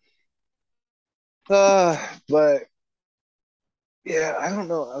 But yeah, I don't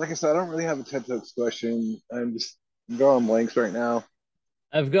know. Like I said, I don't really have a TED Talks question. I'm just drawing blanks right now.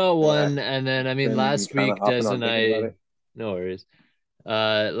 I've got one, and then last week Des and I, no worries.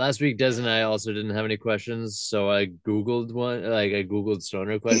 Last week Des and I also didn't have any questions, so I googled one. Like I googled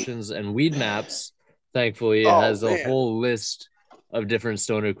stoner questions, and Weed Maps, thankfully, has a whole list of different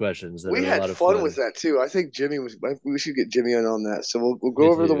stoner questions. We had fun with that too. I think we should get Jimmy on that. So we'll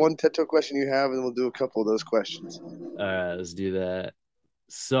go over the one TED Talk question you have, and we'll do a couple of those questions. All right, let's do that.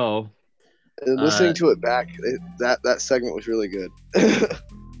 So, listening to it back, that segment was really good.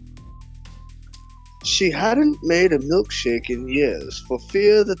 She hadn't made a milkshake in years for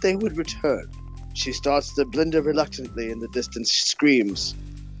fear that they would return. She starts the blender reluctantly, in the distance screams.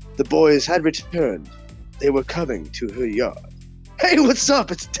 The boys had returned. They were coming to her yard. Hey, what's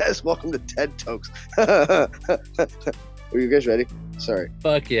up? It's Des. Welcome to TED Talks. Are you guys ready? Sorry.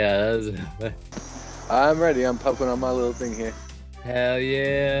 Fuck yeah. I'm ready. I'm pumping on my little thing here. Hell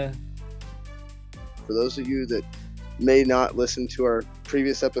yeah. For those of you that may not listen to our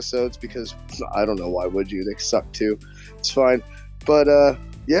previous episodes, because I don't know, why would you? They suck too. It's fine. But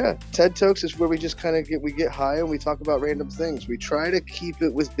yeah, TED Talks is where we just kind of get high and we talk about random things. We try to keep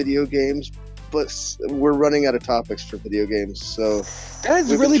it with video games, but we're running out of topics for video games. So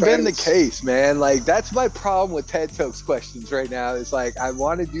that's really been the case, man. Like that's my problem with TED Talks questions right now. It's like I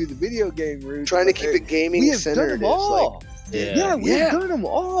want to do the video game route, trying to keep it gaming centered. We've done them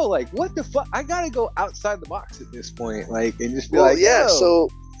all. Like what the fuck? I gotta go outside the box at this point, like, and just be So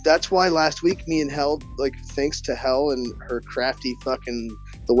that's why last week me and Hell, like, thanks to Hell and her crafty fucking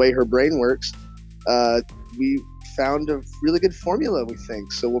the way her brain works, we found a really good formula, we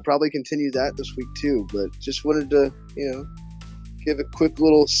think. So we'll probably continue that this week too. But just wanted to, give a quick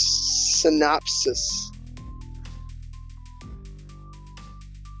little synopsis.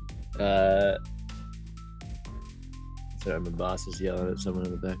 Sorry, my boss is yelling at someone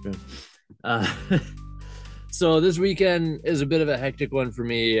in the background. So this weekend is a bit of a hectic one for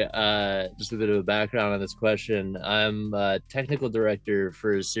me. Just a bit of a background on this question. I'm technical director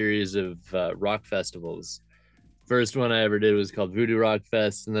for a series of rock festivals. First one I ever did was called Voodoo Rock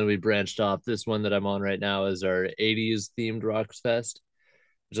Fest, and then we branched off. This one that I'm on right now is our 80s themed rock fest.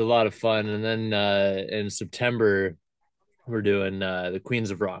 which is a lot of fun. And then in September, we're doing the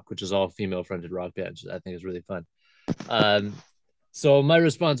Queens of Rock, which is all female fronted rock bands. I think is really fun. So my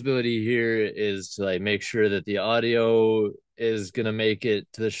responsibility here is to like make sure that the audio is gonna make it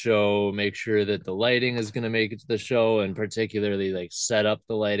to the show, make sure that the lighting is gonna make it to the show, and particularly like set up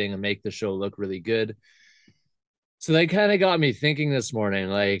the lighting and make the show look really good. So that kind of got me thinking this morning,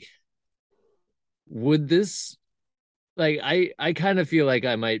 like, would this like I kind of feel like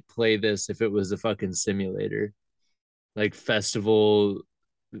I might play this if it was a fucking simulator, like festival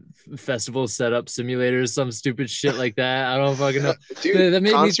setup simulators, some stupid shit like that. I don't fucking know. Dude, That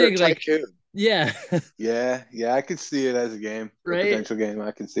made me Concert think like, Tycoon. yeah, Yeah, I could see it as a game, a Right? potential game.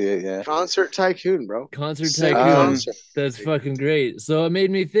 I can see it. Yeah. Concert Tycoon, bro. Concert Sing Tycoon. concert. That's fucking great. So it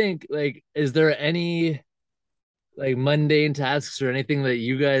made me think like, is there any like mundane tasks or anything that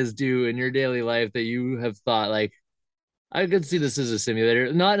you guys do in your daily life that you have thought like, I could see this as a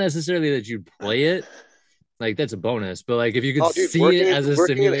simulator? Not necessarily that you'd play it, like that's a bonus, but like if you could Oh, dude, see working it as a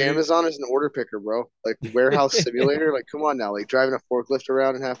working at simulator. Amazon as an order picker, bro. Like warehouse simulator. Like, come on now. Like driving a forklift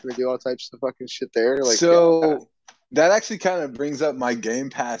around and having to do all types of fucking shit there. Like, So that actually kind of brings up my Game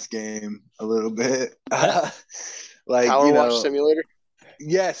Pass game a little bit. Like, Power you Wash know, Simulator.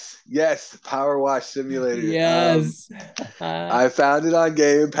 yes, Power Wash Simulator. Yes. I found it on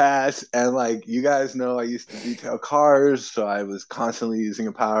Game Pass, and like you guys know, I used to detail cars, so I was constantly using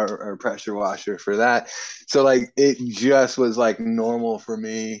a power or pressure washer for that. So like it just was like normal for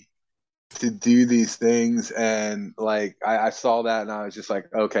me to do these things, and like I saw that, and I was just like,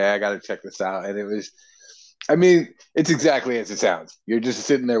 okay, I got to check this out. And it was, I mean, it's exactly as it sounds. You're just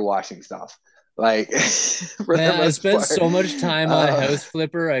sitting there washing stuff. Like, for the Man, I most spent part. so much time on House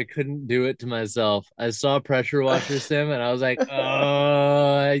Flipper, I couldn't do it to myself. I saw Pressure Washer Sim, and I was like,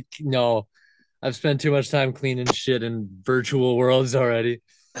 oh, no. I've spent too much time cleaning shit in virtual worlds already.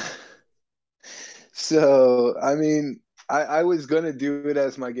 So, I mean, I was gonna do it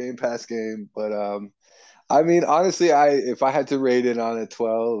as my Game Pass game, but I mean, honestly, I if I had to rate it on a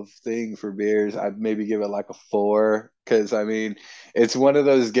 12 thing for beers, I'd maybe give it like a 4 because I mean, it's one of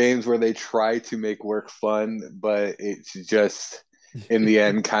those games where they try to make work fun, but it's just in the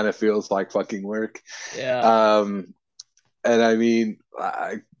end kind of feels like fucking work. Yeah. And I mean,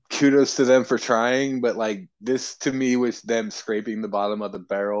 kudos to them for trying, but like this to me was them scraping the bottom of the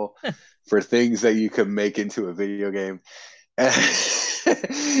barrel for things that you could make into a video game.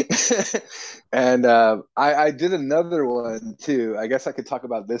 And I did another one too. I guess I could talk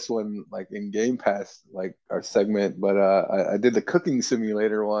about this one like in Game Pass, like our segment, but I did the cooking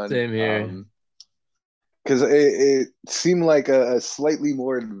simulator one. Same here. Because it seemed like a slightly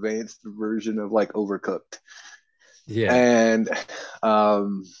more advanced version of like Overcooked. Yeah. And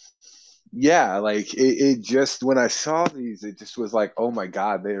yeah, like it just when I saw these, it just was like, oh my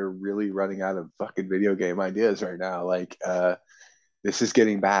God, they're really running out of fucking video game ideas right now. Like this is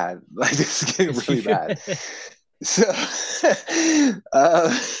getting bad. Like this is getting really bad. So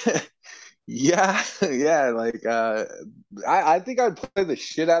yeah, like I think I'd play the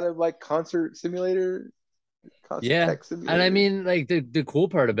shit out of like Concert Simulator. Tech Simulator. And I mean, like the cool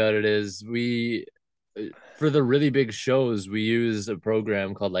part about it is we for the really big shows, we use a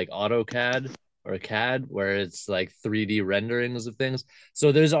program called like AutoCAD or CAD, where it's like 3D renderings of things.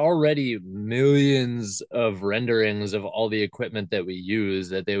 So there's already millions of renderings of all the equipment that we use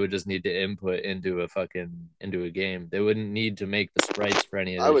that they would just need to input into a game. They wouldn't need to make the sprites for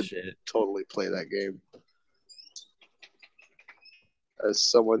any of this shit. I would totally play that game. As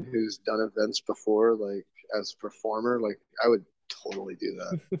someone who's done events before, like as a performer, like I would totally do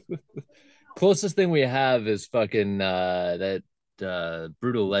that. Closest thing we have is fucking that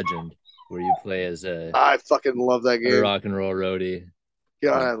Brutal Legend, where you play as I fucking love that game. A rock and roll roadie.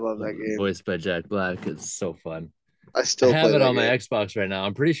 God, I love that game. Voiced by Jack Black. It's so fun. I still have it on game. my Xbox right now.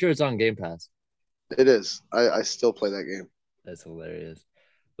 I'm pretty sure it's on Game Pass. It is. I still play that game. That's hilarious.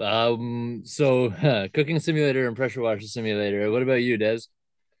 So cooking simulator and pressure washer simulator. What about you, Des?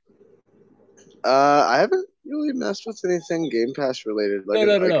 I haven't really messed with anything Game Pass related. Like,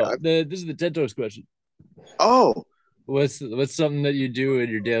 no. This is the TED Talks question. Oh, what's something that you do in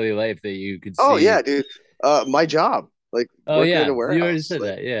your daily life that you could see? Oh yeah, dude. My job, like working in a warehouse. You already said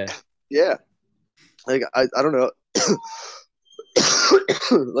like, that, yeah. Yeah. Like I don't know.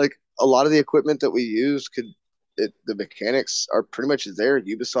 Like a lot of the equipment that we use the mechanics are pretty much there.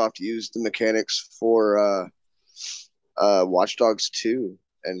 Ubisoft used the mechanics for Watch Dogs 2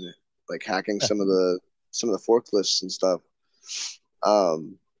 and like hacking some of the forklifts and stuff.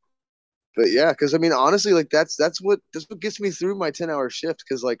 But yeah, because I mean, honestly, like that's what gets me through my 10-hour shift.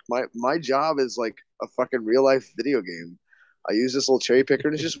 Because like my job is like a fucking real life video game. I use this little cherry picker,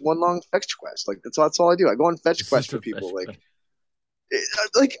 and it's just one long fetch quest. Like that's all I do. I go on fetch It's quests just for a people. fetch.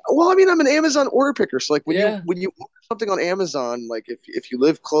 Well, I mean, I'm an Amazon order picker, so like Yeah. when you order something on Amazon, like if you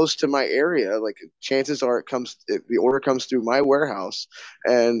live close to my area, like chances are the order comes through my warehouse,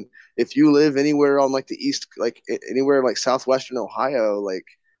 and if you live anywhere on like the east, like anywhere like southwestern Ohio, like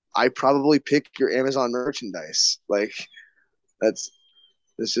I probably pick your Amazon merchandise. Like that's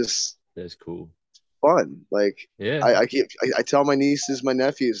it's just That's cool. fun. Like Yeah. I tell my nieces, my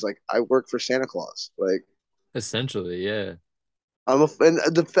nephews, like I work for Santa Claus. Like Essentially, yeah. and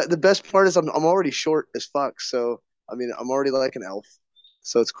the best part is I'm already short as fuck. So I mean I'm already like an elf,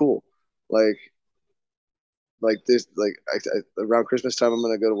 so it's cool. Like this around Christmas time I'm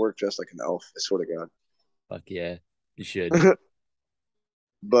gonna go to work dressed like an elf. I swear to Fuck yeah. You should. God.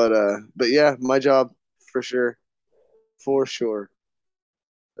 But yeah, my job for sure.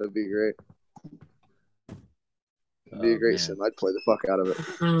 That'd be great. It'd be a Oh great man. sim. I'd play the fuck out of it.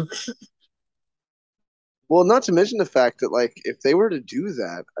 Well, not to mention the fact that like if they were to do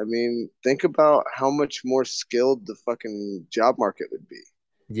that, I mean, think about how much more skilled the fucking job market would be.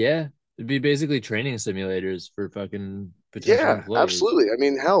 Yeah. It'd be basically training simulators for fucking potential Yeah, employees. absolutely. I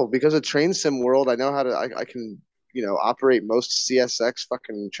mean, hell, because of train sim world, I know how to I can, operate most CSX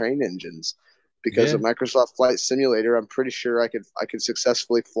fucking train engines. Because of Yeah. Microsoft Flight Simulator, I'm pretty sure I could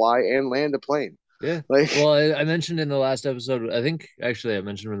successfully fly and land a plane. Yeah. Like, Well, I mentioned in the last episode, I think actually I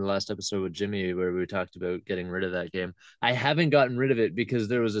mentioned in the last episode with Jimmy where we talked about getting rid of that game. I haven't gotten rid of it because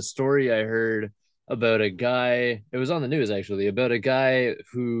there was a story I heard about a guy, it was on the news actually, about a guy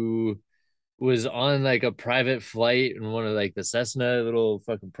who was on like a private flight in one of like the Cessna little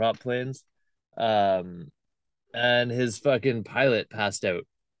fucking prop planes. Um, and his fucking pilot passed out.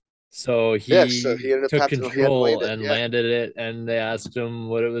 So yeah, so he he ended up took he had to control land it. and Yeah, landed it, and they asked him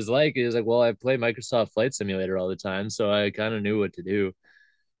what it was like. He was like, "Well, I play Microsoft Flight Simulator all the time, so I kind of knew what to do."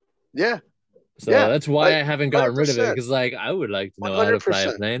 yeah, So yeah. that's why Like, I haven't gotten rid of it 100%, because, like, I would like to know how to fly a 100%.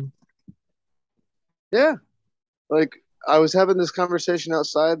 plane. Yeah, like I was having this conversation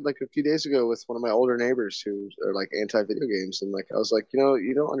outside like a few days ago with one of my older neighbors who are like anti video games, and like I was like,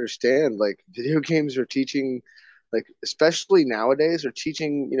 you don't understand. Like video games are teaching, like especially nowadays, are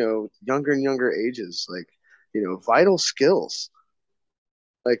teaching younger and younger ages like vital skills.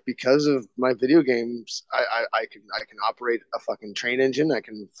 Like because of my video games, I can operate a fucking train engine. I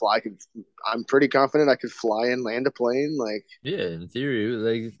can fly. I'm pretty confident I could fly and land a plane. Like Yeah, in theory,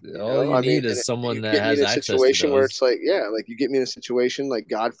 like all you I mean, need and is someone you that get me in has a access to situation where those. it's like, yeah, like you get me in a situation like,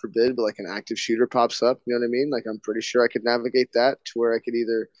 God forbid, but like an active shooter pops up. You know what I mean? Like I'm pretty sure I could navigate that to where I could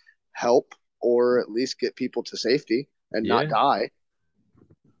either help or at least get people to safety and not Yeah, die.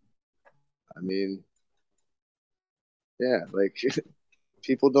 I mean, yeah, like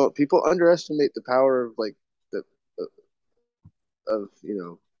people underestimate the power of like the of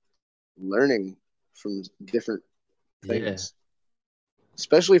learning from different yeah, things,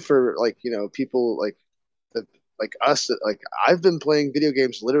 especially for like people the like us like I've been playing video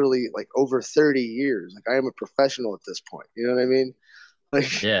games literally like over 30 years. Like I am a professional at this point. You know what I mean?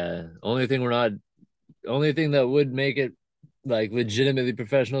 Like yeah. Only thing that would make it like legitimately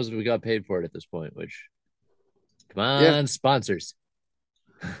professionals if we got paid for it at this point. Which, come yeah. on, sponsors.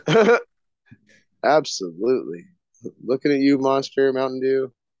 Absolutely. Looking at you, Monster, Mountain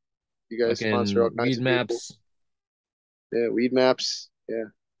Dew. You guys sponsor all Fucking kinds weed of people. maps. Yeah, Weed Maps. Yeah.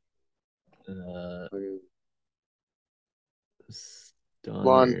 Uh, Come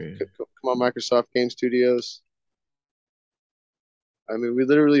on, Stunner. come on, Microsoft Game Studios. I mean, we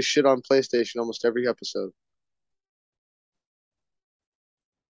literally shit on PlayStation almost every episode.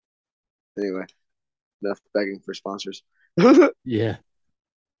 Anyway, enough begging for sponsors. Yeah,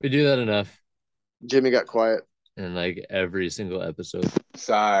 we do that enough Jimmy got quiet. in like every single episode.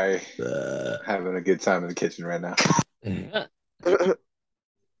 Sigh. Uh, Having a good time in the kitchen right now. all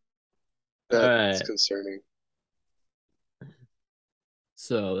That's right, concerning.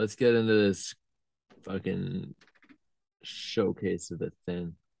 so let's get into this fucking showcase of a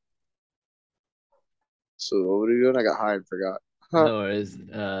thing. So what were you doing? I got high and forgot. Huh. No worries.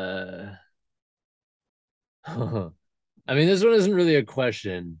 I mean, this one isn't really a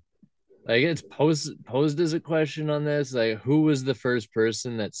question. Like it's posed as a question on this, like who was the first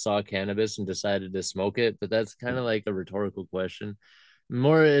person that saw cannabis and decided to smoke it? But that's kind of like a rhetorical question.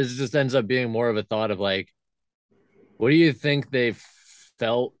 More, it just ends up being more of a thought of like, what do you think they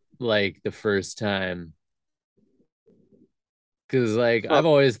felt like the first time? Because like Huh. I've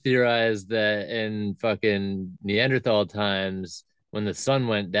always theorized that in fucking Neanderthal times, when the sun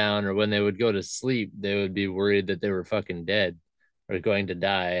went down or when they would go to sleep, they would be worried that they were fucking dead or going to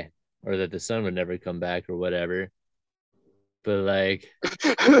die or that the sun would never come back or whatever. but like,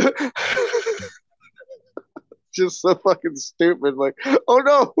 Just so fucking stupid. Like, oh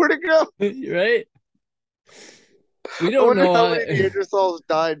no, where'd it go? right? We I don't wonder know. how many Neanderthals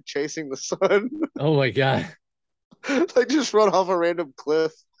died chasing the sun. Oh my god. Like just run off a random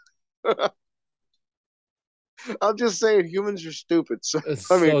cliff. I'm just saying humans are stupid. So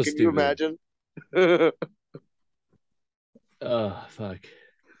It's I mean, so can you stupid. imagine? Oh fuck.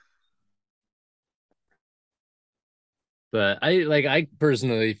 But I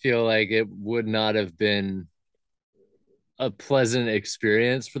personally feel like it would not have been a pleasant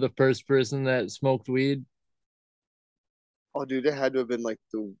experience for the first person that smoked weed. Oh, dude, it had to have been like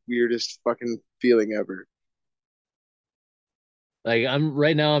the weirdest fucking feeling ever. Like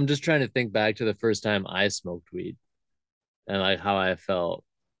I'm just trying to think back to the first time I smoked weed and like how I felt.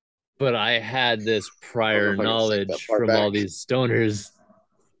 But I had this I don't know prior if I can think that knowledge far from all back. these stoners.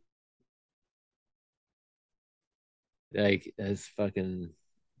 Like it's fucking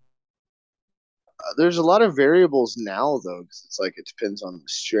There's a lot of variables now, though, because it's like it depends on the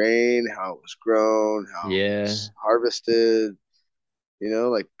strain, how it was grown, how it yeah. was harvested. You know,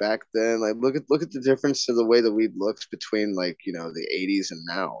 like back then, like look at the difference to the way the weed looks between like the 80s and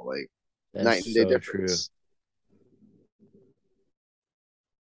now, like night and That's day so true. difference.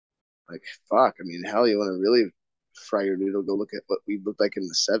 Like fuck, I mean, hell, you want to really fry your noodle? Go look at what we looked like in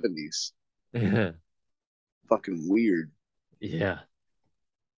the 70s. Fucking weird. Yeah.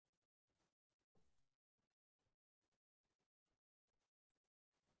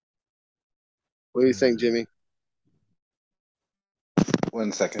 What do you think, Jimmy?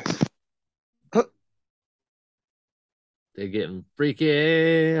 1 second. They're getting freaky.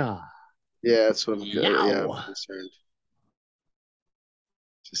 Yeah, that's what I'm. Yeah, I'm Yow. concerned.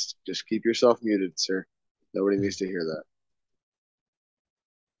 Just keep yourself muted, sir. Nobody needs to hear that.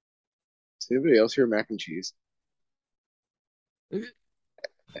 Does anybody else hear mac and cheese?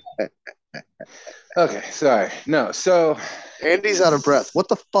 Okay, sorry. No, so Andy's out of breath. What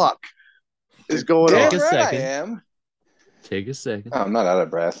the fuck is going Take damn a on? right I second. am. Take a second. Oh, I'm not out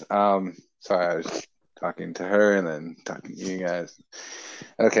of breath. Sorry, I was talking to her and then talking to you guys.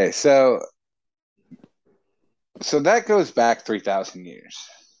 Okay, so that goes back 3,000 years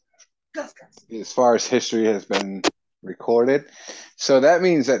as far as history has been recorded. So that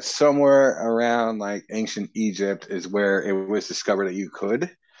means that somewhere around like ancient Egypt is where it was discovered that you could.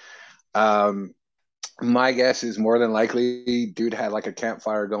 My guess is more than likely dude had like a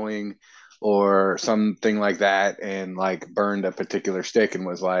campfire going or something like that and like burned a particular stick and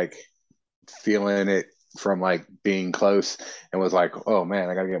was like feeling it from like being close and was like, oh man,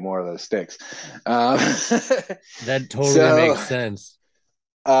 I gotta get more of those sticks. That totally makes sense.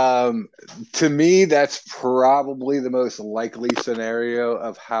 To me, that's probably the most likely scenario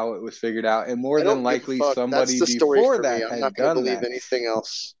of how it was figured out, and more I don't than give a likely fuck. somebody That's the story before for me. that I'm had not going to done believe that. anything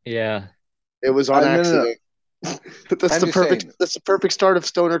else. Yeah. It was on No, no, no. accident. That's I'm the just perfect. saying. That's the perfect start of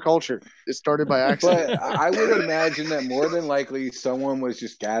stoner culture. It started by accident. But I would imagine that more than likely someone was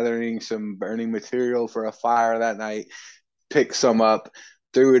just gathering some burning material for a fire that night, picked some up,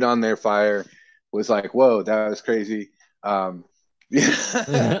 threw it on their fire, was like, whoa, that was crazy.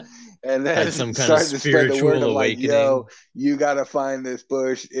 Yeah. And then Had some kind of started to spread the word spiritual of like, awakening. yo, you got to find this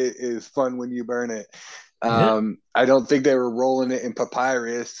bush. It is fun when you burn it. I don't think they were rolling it in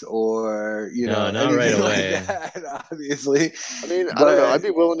papyrus or No, not anything right like away. that, obviously. I mean, I But, don't know. I'd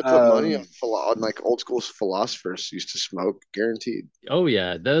be willing to put money on like old school philosophers used to smoke, guaranteed. Oh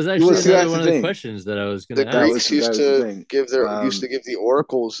yeah, that was actually see, another that's one the of the thing. questions that I was The gonna That ask. was- Greeks used the to thing. give the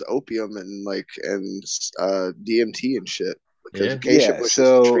oracles opium and DMT and shit because Yeah. acacia Yeah, bushes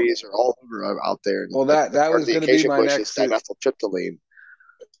so- and trees are all over out there. And Well, that part was of the going to be acacia my bush next is dimethyltryptamine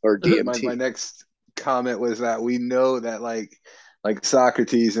or DMT. my next comment was that we know that like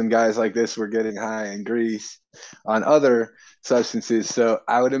Socrates and guys like this were getting high in Greece on other substances. So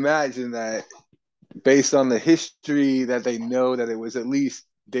I would imagine that based on the history that they know that it was at least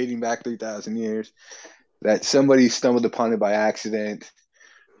dating back 3,000 years, that somebody stumbled upon it by accident,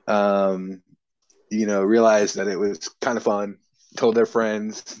 realized that it was kind of fun, told their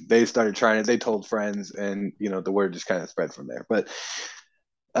friends, they started trying it, they told friends, and the word just kind of spread from there. But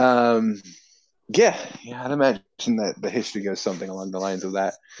yeah, I'd imagine that the history goes something along the lines of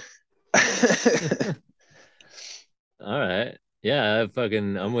that. All right. Yeah,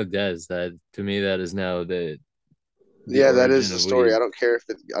 I'm with Des. That to me that is now the Yeah, that is origin the of story. weed. I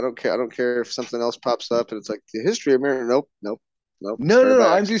don't care if something else pops up and it's like the history of America. Nope. No.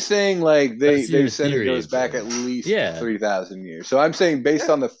 I'm just saying, like That's your they said theory, it goes back but- at least Yeah. 3,000 years. So I'm saying based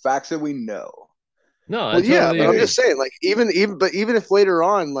on the facts that we know. No, I Well, yeah, totally but I'm agree. just saying, like, even if later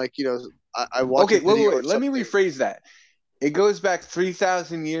on, like, I watch Okay, a video or wait. Let me something- rephrase that. It goes back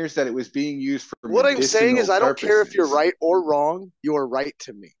 3,000 years that it was being used for What I'm saying is, medicinal I don't care if you're purposes. right or wrong. You are right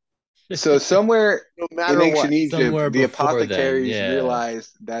to me, So somewhere no in matter what. ancient Egypt, Somewhere the before then, apothecaries yeah. realized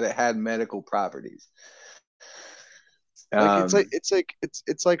that it had medical properties. Like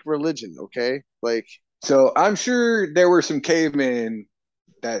it's like religion, okay? Like So I'm sure there were some cavemen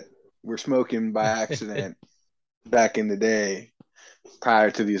that were smoking by accident back in the day,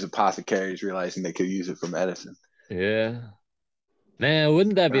 prior to these apothecaries realizing they could use it for medicine. Yeah. Man,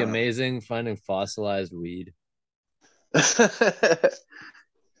 wouldn't that be Uh, amazing finding fossilized weed?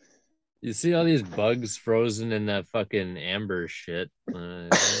 You see all these bugs frozen in that fucking amber shit. Dude,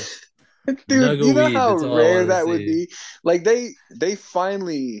 Nugget you know weed, how that's all I rare want to that would see. be? Like they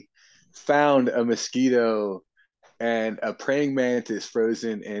finally found a mosquito and a praying mantis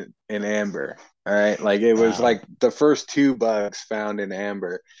frozen in amber. All right. Like it was Wow. like the first two bugs found in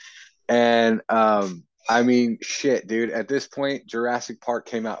amber. And I mean, shit, dude, at this point, Jurassic Park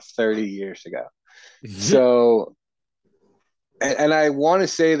came out 30 years ago. So and I want to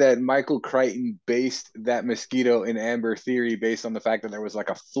say that Michael Crichton based that mosquito in amber theory based on the fact that there was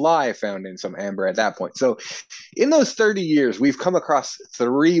like a fly found in some amber at that point. So in those 30 years, we've come across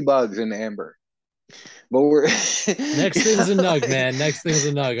 3 bugs in amber. But we're Next thing's a nug, man. Next thing's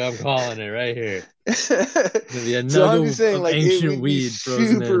a nug. I'm calling it right here. Gonna be a So nug I'm just saying, of like, it ancient would be weed frozen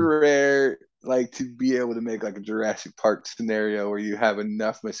in. super rare, like, to be able to make like a Jurassic Park scenario where you have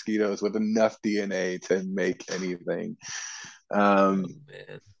enough mosquitoes with enough DNA to make anything. Oh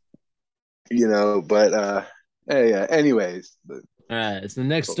man. But yeah. Anyways, All right. It's the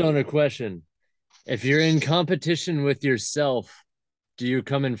next stoner question. If you're in competition with yourself, do you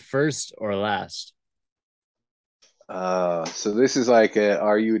come in first or last? so this is like a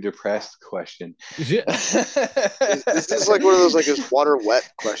 "Are you depressed?" question. Yeah. this is like one of those like is water wet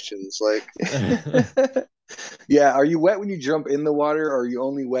questions. Like Yeah, are you wet when you jump in the water, or are you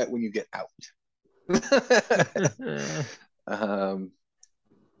only wet when you get out? um,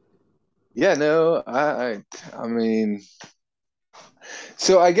 yeah, no, I mean,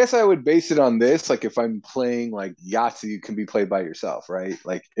 so I guess I would base it on this. Like, if I'm playing like Yahtzee, you can be played by yourself, right?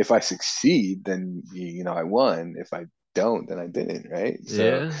 Like, if I succeed, then I won. If I don't, then I didn't, right? So,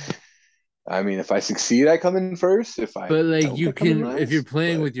 Yeah. I mean, if I succeed, I come in first. If I But like don't, you I come in can if you're last.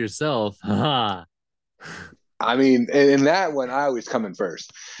 playing But with yourself, haha. I mean, in that one, I always come in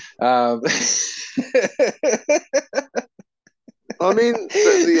first. I mean,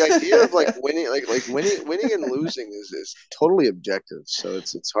 the idea of like winning, like winning and losing is totally objective. So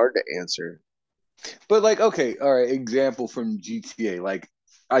it's hard to answer. But like, okay, all right, example from GTA. Like,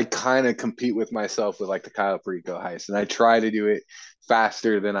 I kind of compete with myself with like the Kyle Perico heist, and I try to do it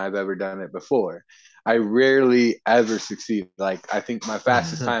faster than I've ever done it before. I rarely ever succeed. Like, I think my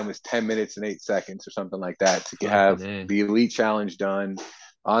fastest time was 10 minutes and 8 seconds or something like that to Fucking have A. the elite challenge done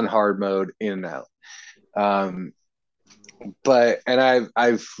on hard mode in and out. Um, I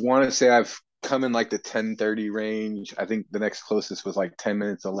want to say I've come in like the 10:30 range. I think the next closest was like 10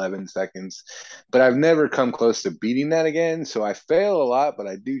 minutes 11 seconds, but I've never come close to beating that again. So I fail a lot, but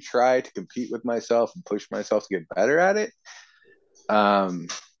I do try to compete with myself and push myself to get better at it.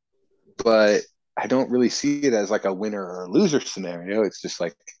 But I don't really see it as like a winner or a loser scenario. It's just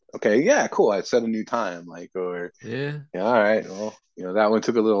like, okay, yeah, cool, I set a new time, like, or Yeah. yeah, all right, well, that one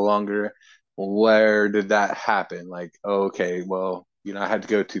took a little longer. Where did that happen? Like, okay, well, I had to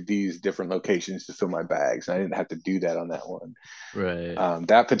go to these different locations to fill my bags, and I didn't have to do that on that one. Right.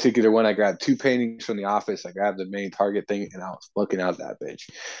 That particular one, I grabbed 2 paintings from the office. I grabbed the main target thing, and I was looking out that bitch.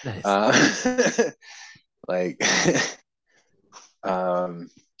 Nice. Like,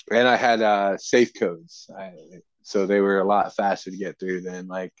 and I had safe codes. So they were a lot faster to get through than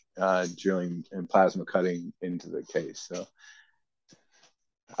like drilling and plasma cutting into the case. So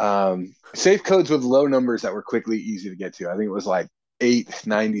safe codes with low numbers that were quickly easy to get to. I think it was like 8,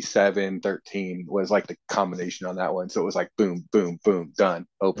 97, 13 was like the combination on that one. So it was like boom, boom, boom, done,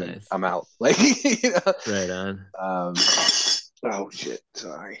 open, Nice. I'm out. Like, Right on. Oh shit,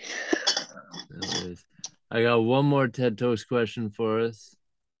 sorry. I got one more TED Talks question for us,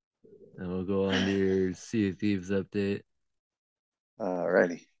 and we'll go on to your Sea of Thieves update.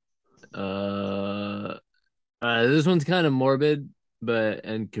 Alrighty. This one's kind of morbid,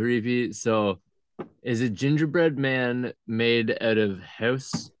 and creepy. So, is a gingerbread man made out of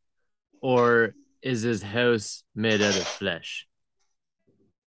house, or is his house made out of flesh?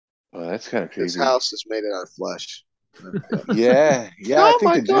 Well, that's kind of creepy. This house is made out of flesh. Yeah. Oh,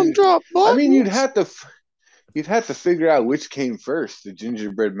 my gumdrop buttons. I mean, you'd have to figure out which came first, the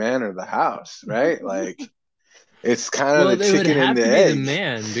gingerbread man or the house, right? Like, It's kind of Well, the it would chicken have and the to be the egg.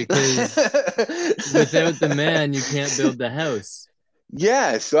 man because without the man, you can't build the house.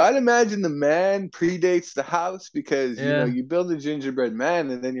 Yeah, so I'd imagine the man predates the house because Yeah. you build a gingerbread man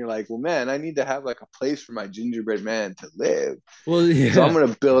and then you're like, well, man, I need to have like a place for my gingerbread man to live. Well, So I'm yeah.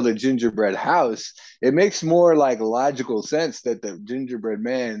 gonna build a gingerbread house. It makes more like logical sense that the gingerbread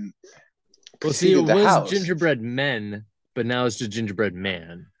man Well, see, it preceded the was house. gingerbread men, but now it's just gingerbread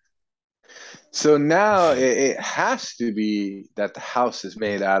man. So now it has to be that the house is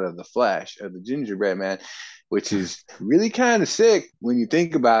made out of the flesh of the gingerbread man, which is really kind of sick when you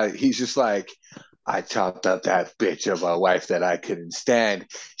think about it. He's just like, I chopped up that bitch of a wife that I couldn't stand.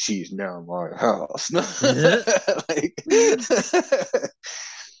 She's now my house.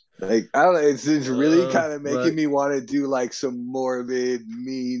 like I don't know. It's really Oh, kind of making fuck. me want to do like some morbid,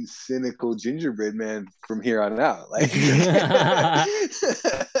 mean, cynical gingerbread man from here on out. Like,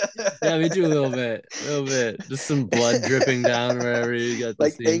 Yeah, me too, a little bit. A little bit. Just some blood dripping down wherever you got the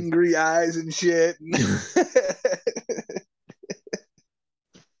like seams. angry eyes and shit.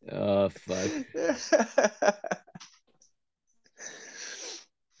 Oh, fuck.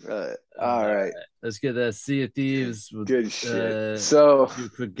 All right. Let's get that Sea of Thieves with Good shit. So, do a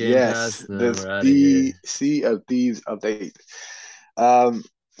quick game yes, pass, and then the we're out of here. Sea of Thieves update.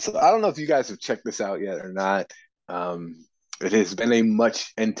 So I don't know if you guys have checked this out yet or not. It has been a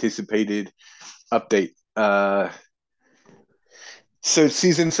much anticipated update. So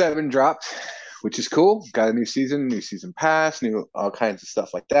season 7 dropped, which is cool. Got a new season pass, new all kinds of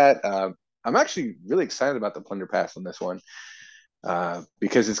stuff like that. I'm actually really excited about the Plunder Pass on this one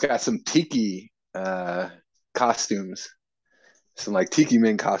because it's got some tiki costumes, some like tiki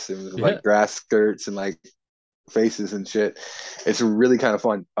men costumes, with, like grass skirts and like faces and shit. It's really kind of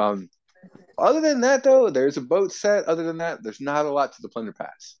fun. Other than that, though, there's a boat set. Other than that, there's not a lot to the Plunder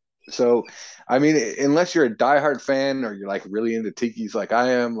Pass. So, I mean, unless you're a diehard fan or you're like really into tikis like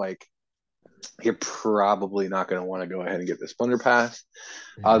I am, like you're probably not going to want to go ahead and get this Plunder Pass.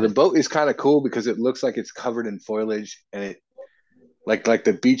 The boat is kind of cool because it looks like it's covered in foliage and it like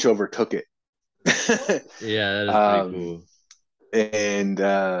the beach overtook it. Yeah, that is pretty cool. And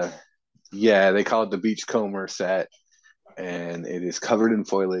yeah, they call it the Beachcomber set, and it is covered in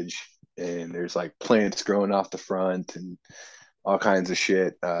foliage. And there's like plants growing off the front and all kinds of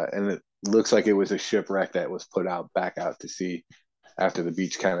shit. And it looks like it was a shipwreck that was put out back out to sea after the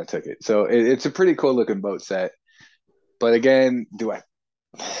beach kind of took it. So it's a pretty cool looking boat set. But again,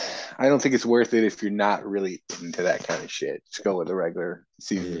 I don't think it's worth it if you're not really into that kind of shit. Just go with the regular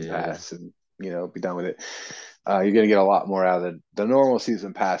season pass and be done with it. You're gonna get a lot more out of the normal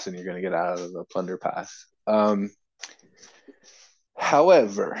season pass than you're gonna get out of the Plunder Pass.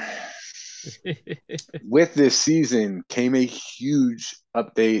 However, with this season came a huge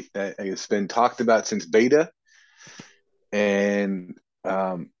update that has been talked about since beta. And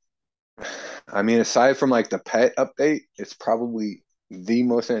I mean, aside from like the pet update, it's probably the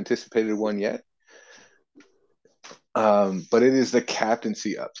most anticipated one yet. But it is the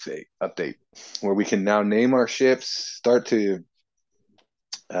captaincy update where we can now name our ships, start to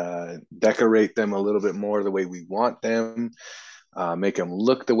decorate them a little bit more the way we want them, make them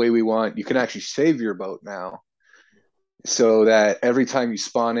look the way we want. You can actually save your boat now so that every time you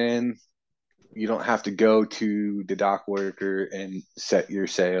spawn in, you don't have to go to the dock worker and set your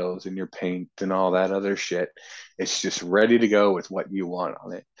sails and your paint and all that other shit. It's just ready to go with what you want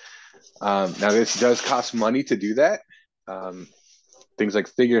on it. Now, this does cost money to do that. Things like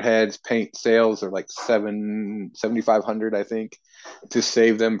figureheads, paint, sails are like $7,500, I think, to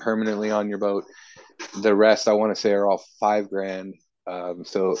save them permanently on your boat. The rest, I want to say, are all $5,000.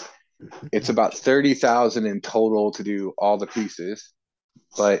 So it's about 30,000 in total to do all the pieces.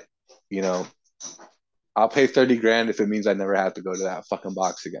 But I'll pay 30,000 if it means I never have to go to that fucking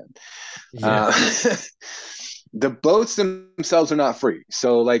box again. Yeah. The boats themselves are not free.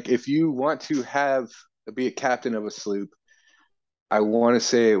 So, like, if you want to be a captain of a sloop, I want to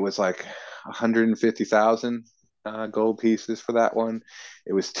say it was like 150,000 gold pieces for that one.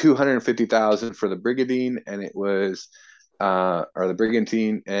 It was 250,000 for the brigantine, and it was the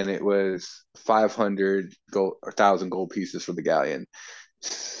brigantine, and it was 500,000 gold pieces for the galleon.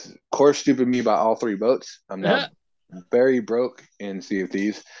 Of course, stupid me about all 3 boats. I'm now very broke in Sea of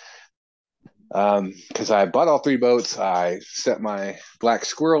Thieves. Because I bought all 3 boats. I set my Black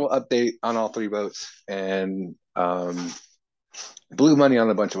Squirrel update on all 3 boats and blew money on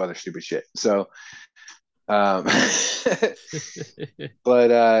a bunch of other stupid shit. So, but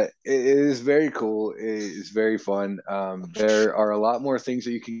it is very cool. It is very fun. There are a lot more things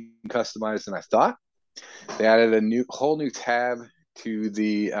that you can customize than I thought. They added a whole new tab to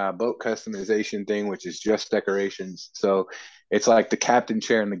the boat customization thing, which is just decorations. So it's like the captain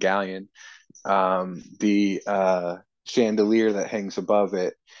chair in the galleon, the chandelier that hangs above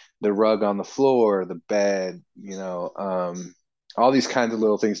it, the rug on the floor, the bed, all these kinds of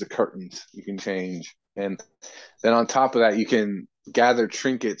little things, the curtains you can change. And then on top of that, you can gather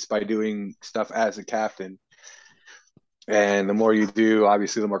trinkets by doing stuff as a captain. And the more you do,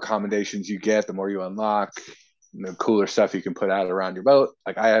 obviously, the more commendations you get, the more you unlock, the cooler stuff you can put out around your boat.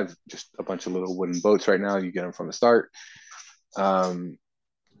 Like I have just a bunch of little wooden boats right now. You get them from the start.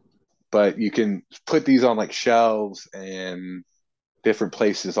 But you can put these on like shelves and different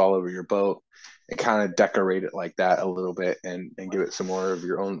places all over your boat and kind of decorate it like that a little bit and give it some more of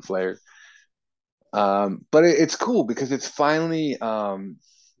your own flair. But it's cool because it's finally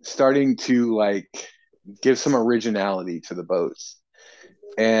starting to like give some originality to the boats.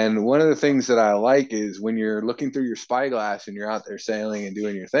 And one of the things that I like is when you're looking through your spyglass and you're out there sailing and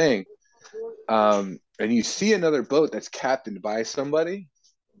doing your thing, and you see another boat that's captained by somebody,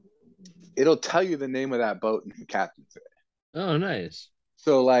 it'll tell you the name of that boat and who captains it. Oh, nice.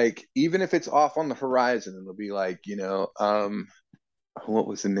 So like, even if it's off on the horizon, it'll be like, what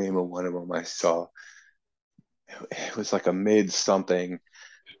was the name of one of them I saw? It was like a mid something,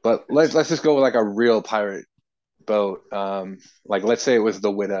 but let's just go with like a real pirate boat. Like let's say it was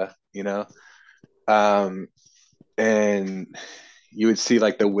the Witta, and you would see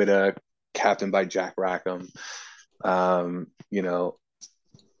like the Witta captained by Jack Rackham, off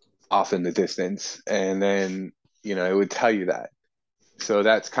in the distance, and then it would tell you that. So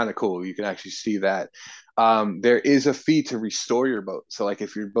that's kind of cool. You can actually see that. There is a fee to restore your boat. So like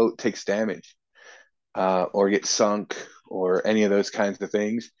if your boat takes damage or gets sunk or any of those kinds of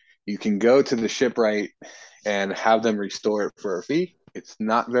things, you can go to the shipwright and have them restore it for a fee. It's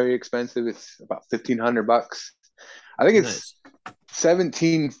not very expensive. It's about $1,500. I think it's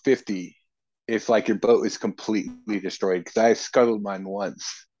 $1,750 if like your boat is completely destroyed. Because I scuttled mine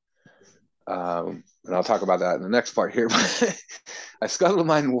once. And I'll talk about that in the next part here. But I scuttled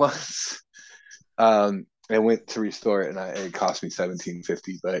mine once. And went to restore it, and it cost me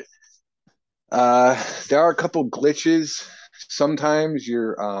 $1,750. But there are a couple glitches. Sometimes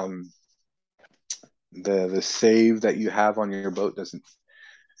your the save that you have on your boat doesn't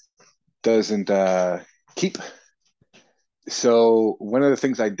keep. So one of the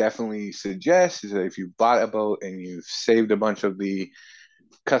things I definitely suggest is that if you bought a boat and you've saved a bunch of the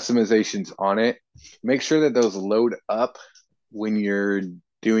customizations on it, make sure that those load up when you're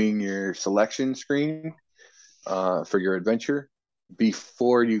doing your selection screen for your adventure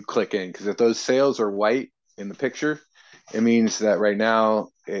before you click in. Because if those sails are white in the picture, it means that right now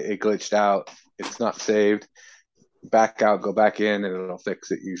it glitched out. It's not saved. Back out, go back in, and it'll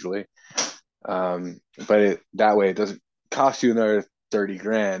fix it usually. But that way it doesn't cost you another 30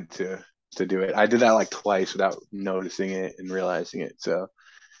 grand to do it. I did that like twice without noticing it and realizing it. So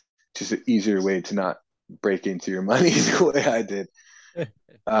just an easier way to not break into your money the way I did.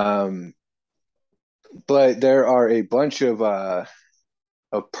 But there are a bunch of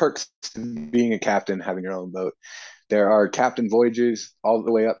perks to being a captain, having your own boat. There are captain voyages all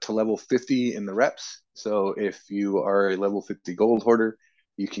the way up to level 50 in the reps. So if you are a level 50 gold hoarder,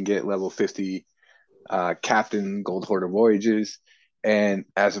 you can get level 50 captain gold hoarder voyages. And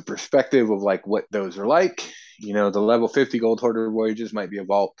as a perspective of like what those are like, the level 50 gold hoarder voyages might be a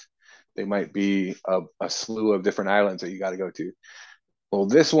vault. They might be a slew of different islands that you got to go to. Well,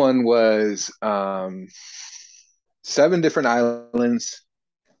 this one was 7 different islands.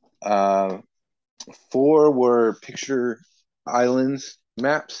 4 were picture islands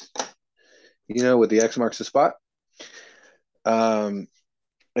maps, with the X marks the spot. And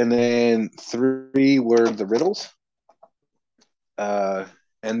then 3 were the riddles.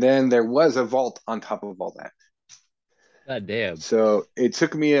 And then there was a vault on top of all that. God damn. So it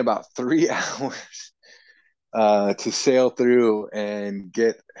took me about 3 hours to sail through and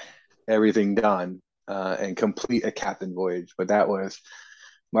get everything done and complete a captain voyage. But that was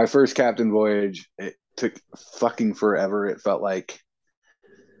my first captain voyage. It took fucking forever. It felt like.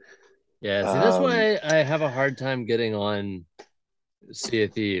 Yeah, see, that's why I have a hard time getting on Sea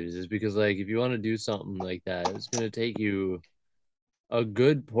of Thieves, is because like if you want to do something like that, it's going to take you a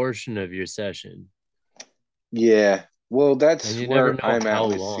good portion of your session. Yeah. Well, that's where I'm at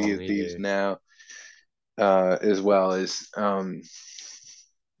with long Sea of Thieves either. now, as well as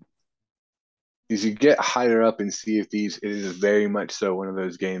you get higher up in Sea of Thieves, it is very much so one of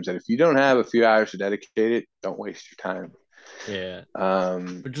those games that if you don't have a few hours to dedicate it, don't waste your time. Yeah.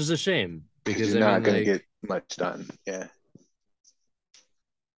 Which is a shame because you're not going to get much done. Yeah.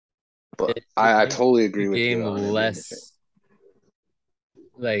 But I totally agree with you.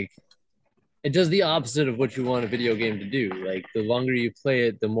 like it does the opposite of what you want a video game to do. Like the longer you play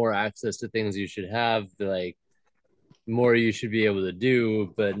it, the more access to things you should have, the like more you should be able to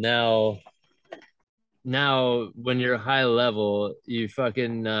do. But now when you're high level, you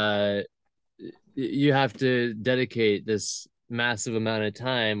fucking you have to dedicate this massive amount of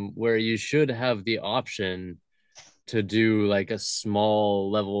time where you should have the option to do like a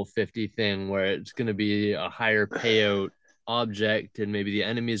small level 50 thing where it's going to be a higher payout object and maybe the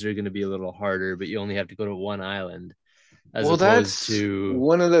enemies are going to be a little harder, but you only have to go to one island as Well, opposed that's to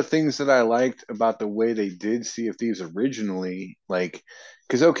one of the things that I liked about the way they did Sea of Thieves originally. Like,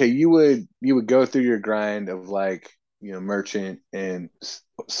 because okay, you would go through your grind of like merchant and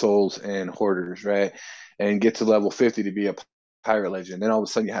souls and hoarders, right, and get to level 50 to be a pirate legend. Then all of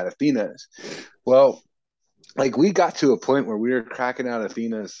a sudden you had Athena's. Well, like we got to a point where we were cracking out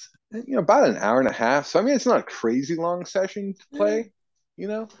Athena's, about an hour and a half. So I mean, it's not a crazy long session to play, you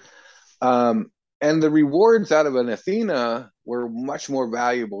know. Um, and the rewards out of an Athena were much more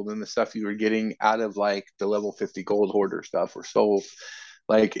valuable than the stuff you were getting out of like the level 50 gold hoarder stuff or souls.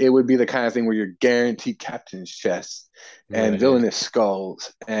 Like it would be the kind of thing where you're guaranteed captain's chests and right. villainous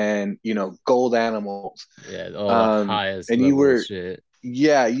skulls and gold animals. Yeah, all the Um, highest and you level were shit.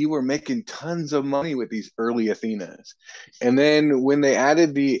 yeah, you were making tons of money with these early Athenas. And then when they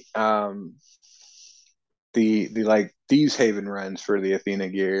added the like Thieves Haven runs for the Athena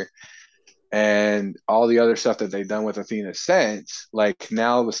gear and all the other stuff that they've done with Athena since, like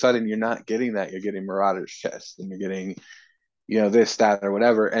now all of a sudden you're not getting that. You're getting Marauder's chest and you're getting, this, that, or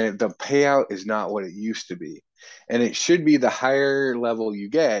whatever. And the payout is not what it used to be. And it should be the higher level you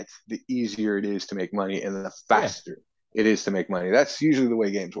get, the easier it is to make money and the faster it is to make money. That's usually the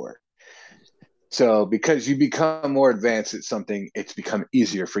way games work. So because you become more advanced at something, it's become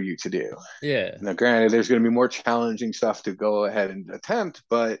easier for you to do. Yeah. Now, granted, there's going to be more challenging stuff to go ahead and attempt,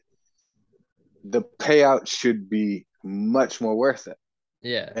 but the payout should be much more worth it.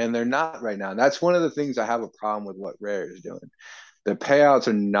 Yeah. And they're not right now. That's one of the things I have a problem with what Rare is doing. The payouts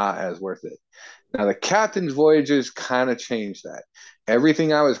are not as worth it. Now, the captain's voyages kind of changed that.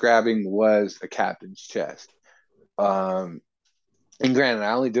 Everything I was grabbing was a captain's chest. And granted,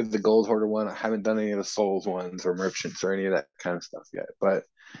 I only did the gold hoarder one. I haven't done any of the souls ones or merchants or any of that kind of stuff yet. But,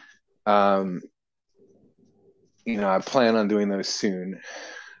 I plan on doing those soon.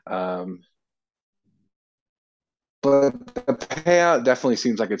 But the payout definitely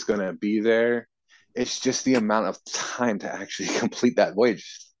seems like it's going to be there. It's just the amount of time to actually complete that voyage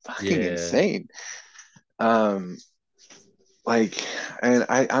is fucking insane. Like,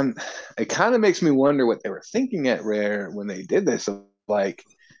 and it kind of makes me wonder what they were thinking at Rare when they did this. Like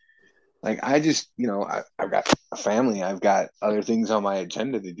I just, I've got a family, I've got other things on my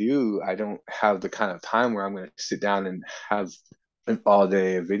agenda to do. I don't have the kind of time where I'm going to sit down and have an all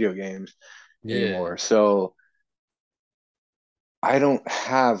day of video games anymore. So I don't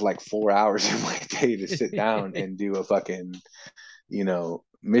have like 4 hours in my day to sit down and do a fucking,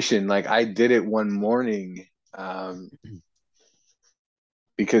 mission. Like I did it one morning,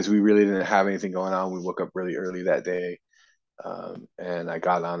 because we really didn't have anything going on. We woke up really early that day. And I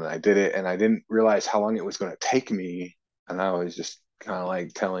got on and I did it, and I didn't realize how long it was going to take me. And I was just kind of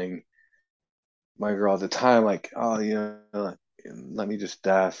like telling my girl at the time, like, oh, let me just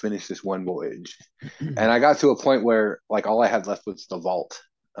finish this one voyage. And I got to a point where like all I had left was the vault.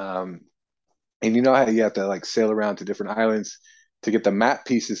 And you know how you have to like sail around to different islands to get the map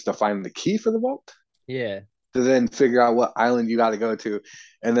pieces to find the key for the vault? Yeah. To then figure out what island you got to go to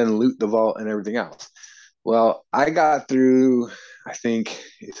and then loot the vault and everything else. Well, I got through, I think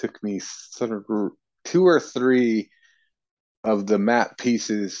it took me 2 or 3 of the map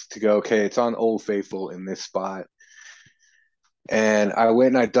pieces to go, okay, it's on Old Faithful in this spot. And I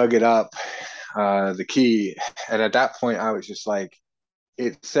went and I dug it up, the key. And at that point, I was just like,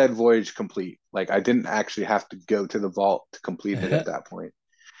 it said voyage complete. Like I didn't actually have to go to the vault to complete it at that point.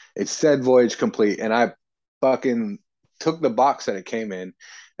 It said voyage complete. And I fucking took the box that it came in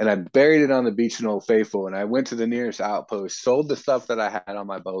and I buried it on the beach in Old Faithful. And I went to the nearest outpost, sold the stuff that I had on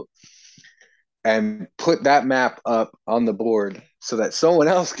my boat, and put that map up on the board so that someone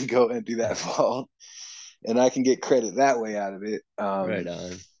else could go empty that vault and I can get credit that way out of it. Right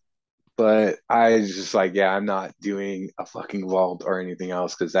on. But I was just like, yeah, I'm not doing a fucking vault or anything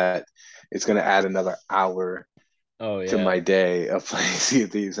else because that it's going to add another hour to my day of playing Sea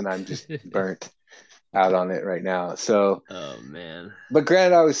of Thieves, and I'm just burnt out on it right now. So, oh man. But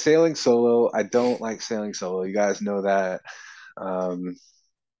granted, I was sailing solo. I don't like sailing solo. You guys know that.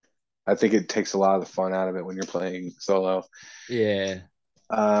 I think it takes a lot of the fun out of it when you're playing solo. Yeah.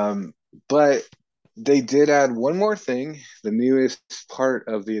 But They did add one more thing. The newest part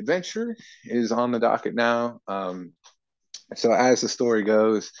of the adventure is on the docket now. So as the story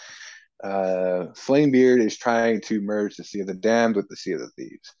goes, Flamebeard is trying to merge the Sea of the Damned with the Sea of the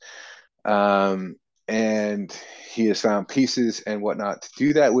Thieves. And he has found pieces and whatnot to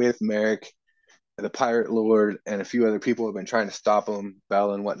do that with. Merrick, the Pirate Lord, and a few other people have been trying to stop him,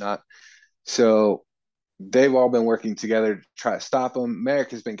 Bell and whatnot. So they've all been working together to try to stop him.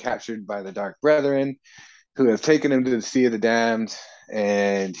 Merrick has been captured by the Dark Brethren, who have taken him to the Sea of the Damned,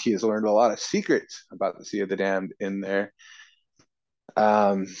 and he has learned a lot of secrets about the Sea of the Damned in there.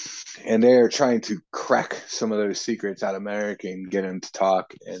 And they're trying to crack some of those secrets out of Merrick and get him to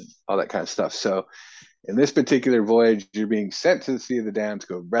talk and all that kind of stuff. So in this particular voyage, you're being sent to the Sea of the Damned to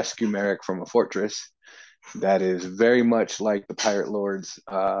go rescue Merrick from a fortress that is very much like the Pirate Lord's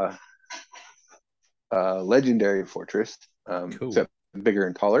legendary fortress, Cool. except bigger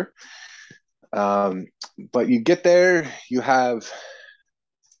and taller. But you get there, you have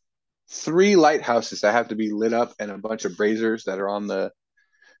 3 lighthouses that have to be lit up and a bunch of braziers that are on the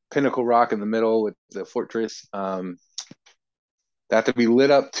pinnacle rock in the middle with the fortress. That have to be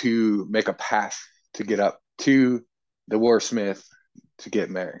lit up to make a path to get up to the Warsmith to get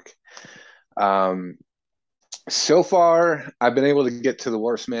Merrick. So far, I've been able to get to the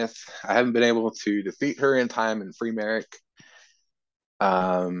Warsmith. I haven't been able to defeat her in time and free Merrick.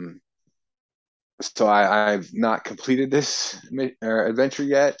 So I've not completed this adventure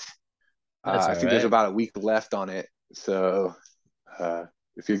yet. I think there's about a week left on it. So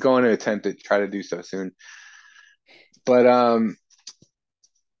if you're going to attempt it, try to do so soon. But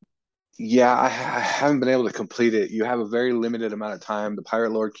yeah, I haven't been able to complete it. You have a very limited amount of time. The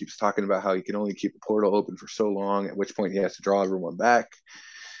Pirate Lord keeps talking about how he can only keep a portal open for so long, at which point he has to draw everyone back.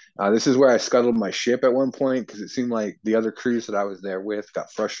 This is where I scuttled my ship at one point because it seemed like the other crews that I was there with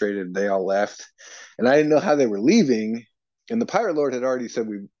got frustrated and they all left. And I didn't know how they were leaving. And the Pirate Lord had already said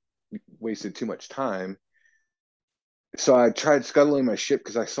we wasted too much time. So I tried scuttling my ship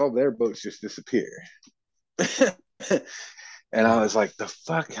because I saw their boats just disappear. And I was like, the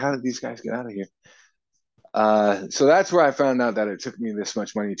fuck? How did these guys get out of here? So that's where I found out that it took me this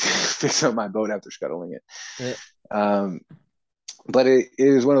much money to fix up my boat after scuttling it. But it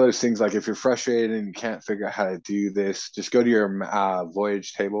is one of those things, like if you're frustrated and you can't figure out how to do this, just go to your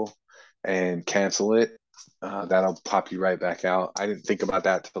voyage table and cancel it. That'll pop you right back out. I didn't think about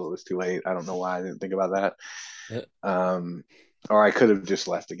that till it was too late. I don't know why I didn't think about that. Or I could have just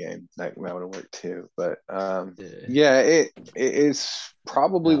left the game. That would have worked too. But yeah, it is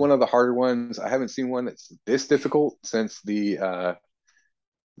probably one of the harder ones. I haven't seen one that's this difficult since the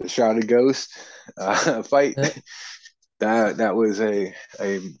Shrouded Ghost fight. That was a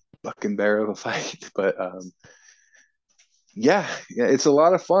fucking bear of a fight. But yeah, it's a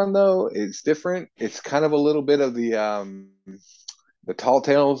lot of fun though. It's different. It's kind of a little bit of the Tall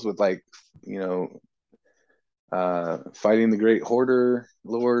Tales with, like, you know, fighting the Great Hoarder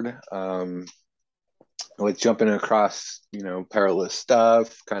Lord, like jumping across, you know, perilous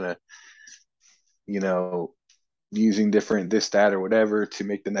stuff, kind of, you know, using different this, that, or whatever to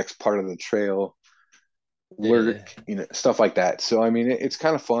make the next part of the trail work, you know, stuff like that. So I mean, it's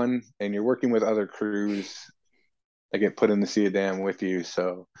kind of fun, and you're working with other crews that get put in the Sea of Damned with you,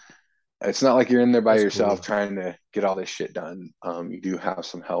 so it's not like you're in there by yourself trying to get all this shit done. You do have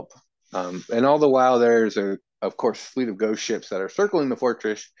some help, and all the while there's of course, fleet of ghost ships that are circling the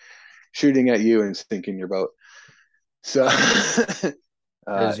fortress, shooting at you and sinking your boat. So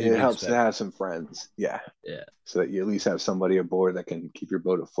it helps to have some friends, yeah, so that you at least have somebody aboard that can keep your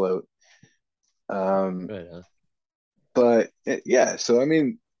boat afloat. But yeah, so I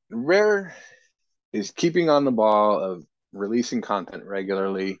mean, Rare is keeping on the ball of releasing content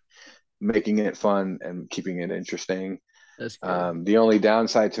regularly, making it fun and keeping it interesting. That's good. The only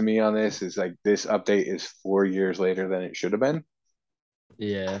downside to me on this is, like, this update is 4 years later than it should have been.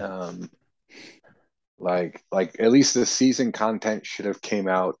 Yeah. Like at least the season content should have came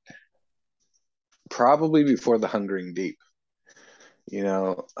out probably before the Hungering Deep. You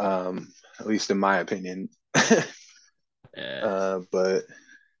know, at least in my opinion. But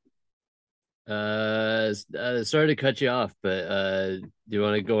sorry to cut you off, but do you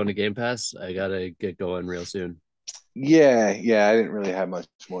want to go into Game Pass? I gotta get going real soon. Yeah, I didn't really have much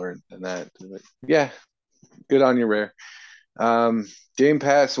more than that. But yeah, good on you, Rare. Game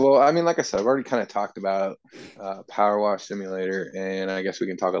Pass, well, I mean, like I said, I've already kind of talked about Power Wash Simulator, and I guess we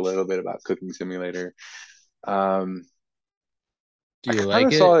can talk a little bit about Cooking Simulator. Do you I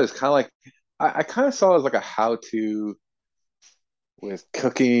like it? saw it as kind of like I kind of saw it as like a how-to with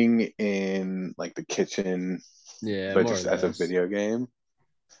cooking in, like, the kitchen, Yeah, but more just or as a less. video game.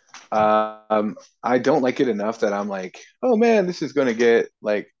 I don't like it enough that I'm like, oh man, this is gonna get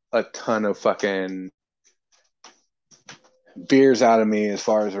like a ton of fucking beers out of me as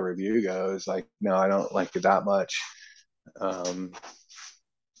far as a review goes. Like, no, I don't like it that much.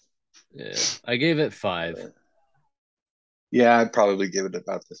 Yeah, I gave it 5. Yeah, I'd probably give it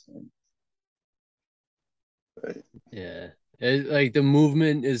about the same. But Yeah, like the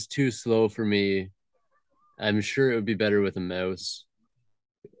movement is too slow for me. I'm sure it would be better with a mouse.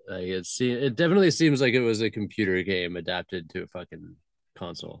 Like it definitely seems like it was a computer game adapted to a fucking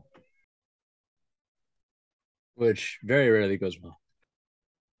console, which very rarely goes well.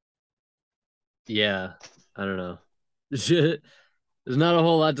 Yeah, I don't know. There's not a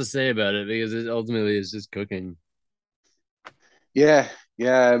whole lot to say about it because it ultimately is just cooking. yeah,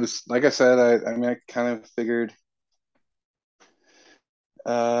 it was like I said. I mean, I kind of figured.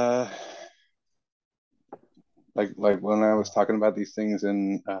 Like when I was talking about these things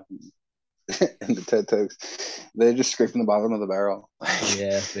in in the TED Talks, they're just scraping the bottom of the barrel.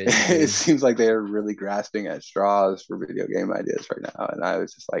 Yeah, It seems like they are really grasping at straws for video game ideas right now, and I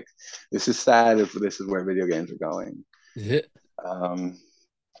was just like, this is sad if this is where video games are going.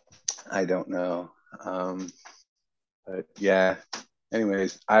 I don't know, but yeah.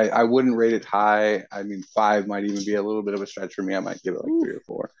 Anyways, I wouldn't rate it high. I mean, 5 might even be a little bit of a stretch for me. I might give it like 3 or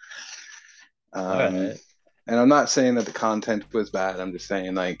 4. Right. And I'm not saying that the content was bad. I'm just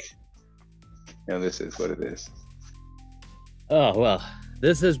saying, like, you know, this is what it is. Oh, well,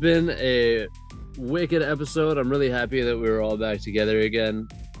 this has been a wicked episode. I'm really happy that we were all back together again.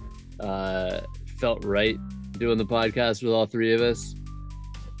 Felt right doing the podcast with all 3 of us.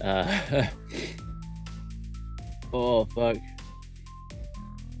 Oh, fuck.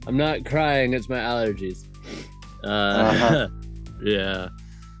 I'm not crying. It's my allergies. Yeah.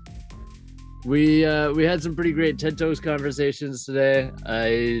 We had some pretty great TED Talks conversations today.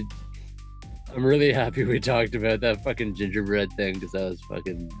 I'm really happy we talked about that fucking gingerbread thing because that was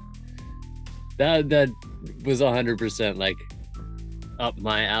fucking that was 100% like up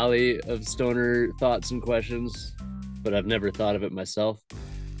my alley of stoner thoughts and questions, but I've never thought of it myself.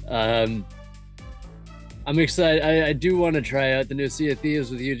 I'm excited. I do want to try out the new Sea of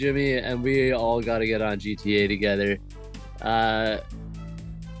Thieves with you, Jimmy, and we all got to get on GTA together.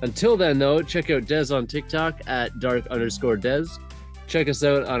 Until then, though, check out Dez on TikTok at dark_Dez. Check us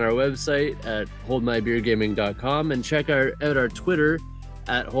out on our website at holdmybeergaming.com and check out our Twitter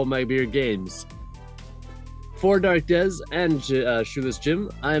at holdmybeergames. For Dark Dez and Shoeless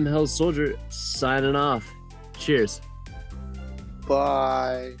Jim, I'm Hell's Soldier signing off. Cheers.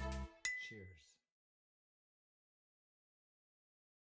 Bye.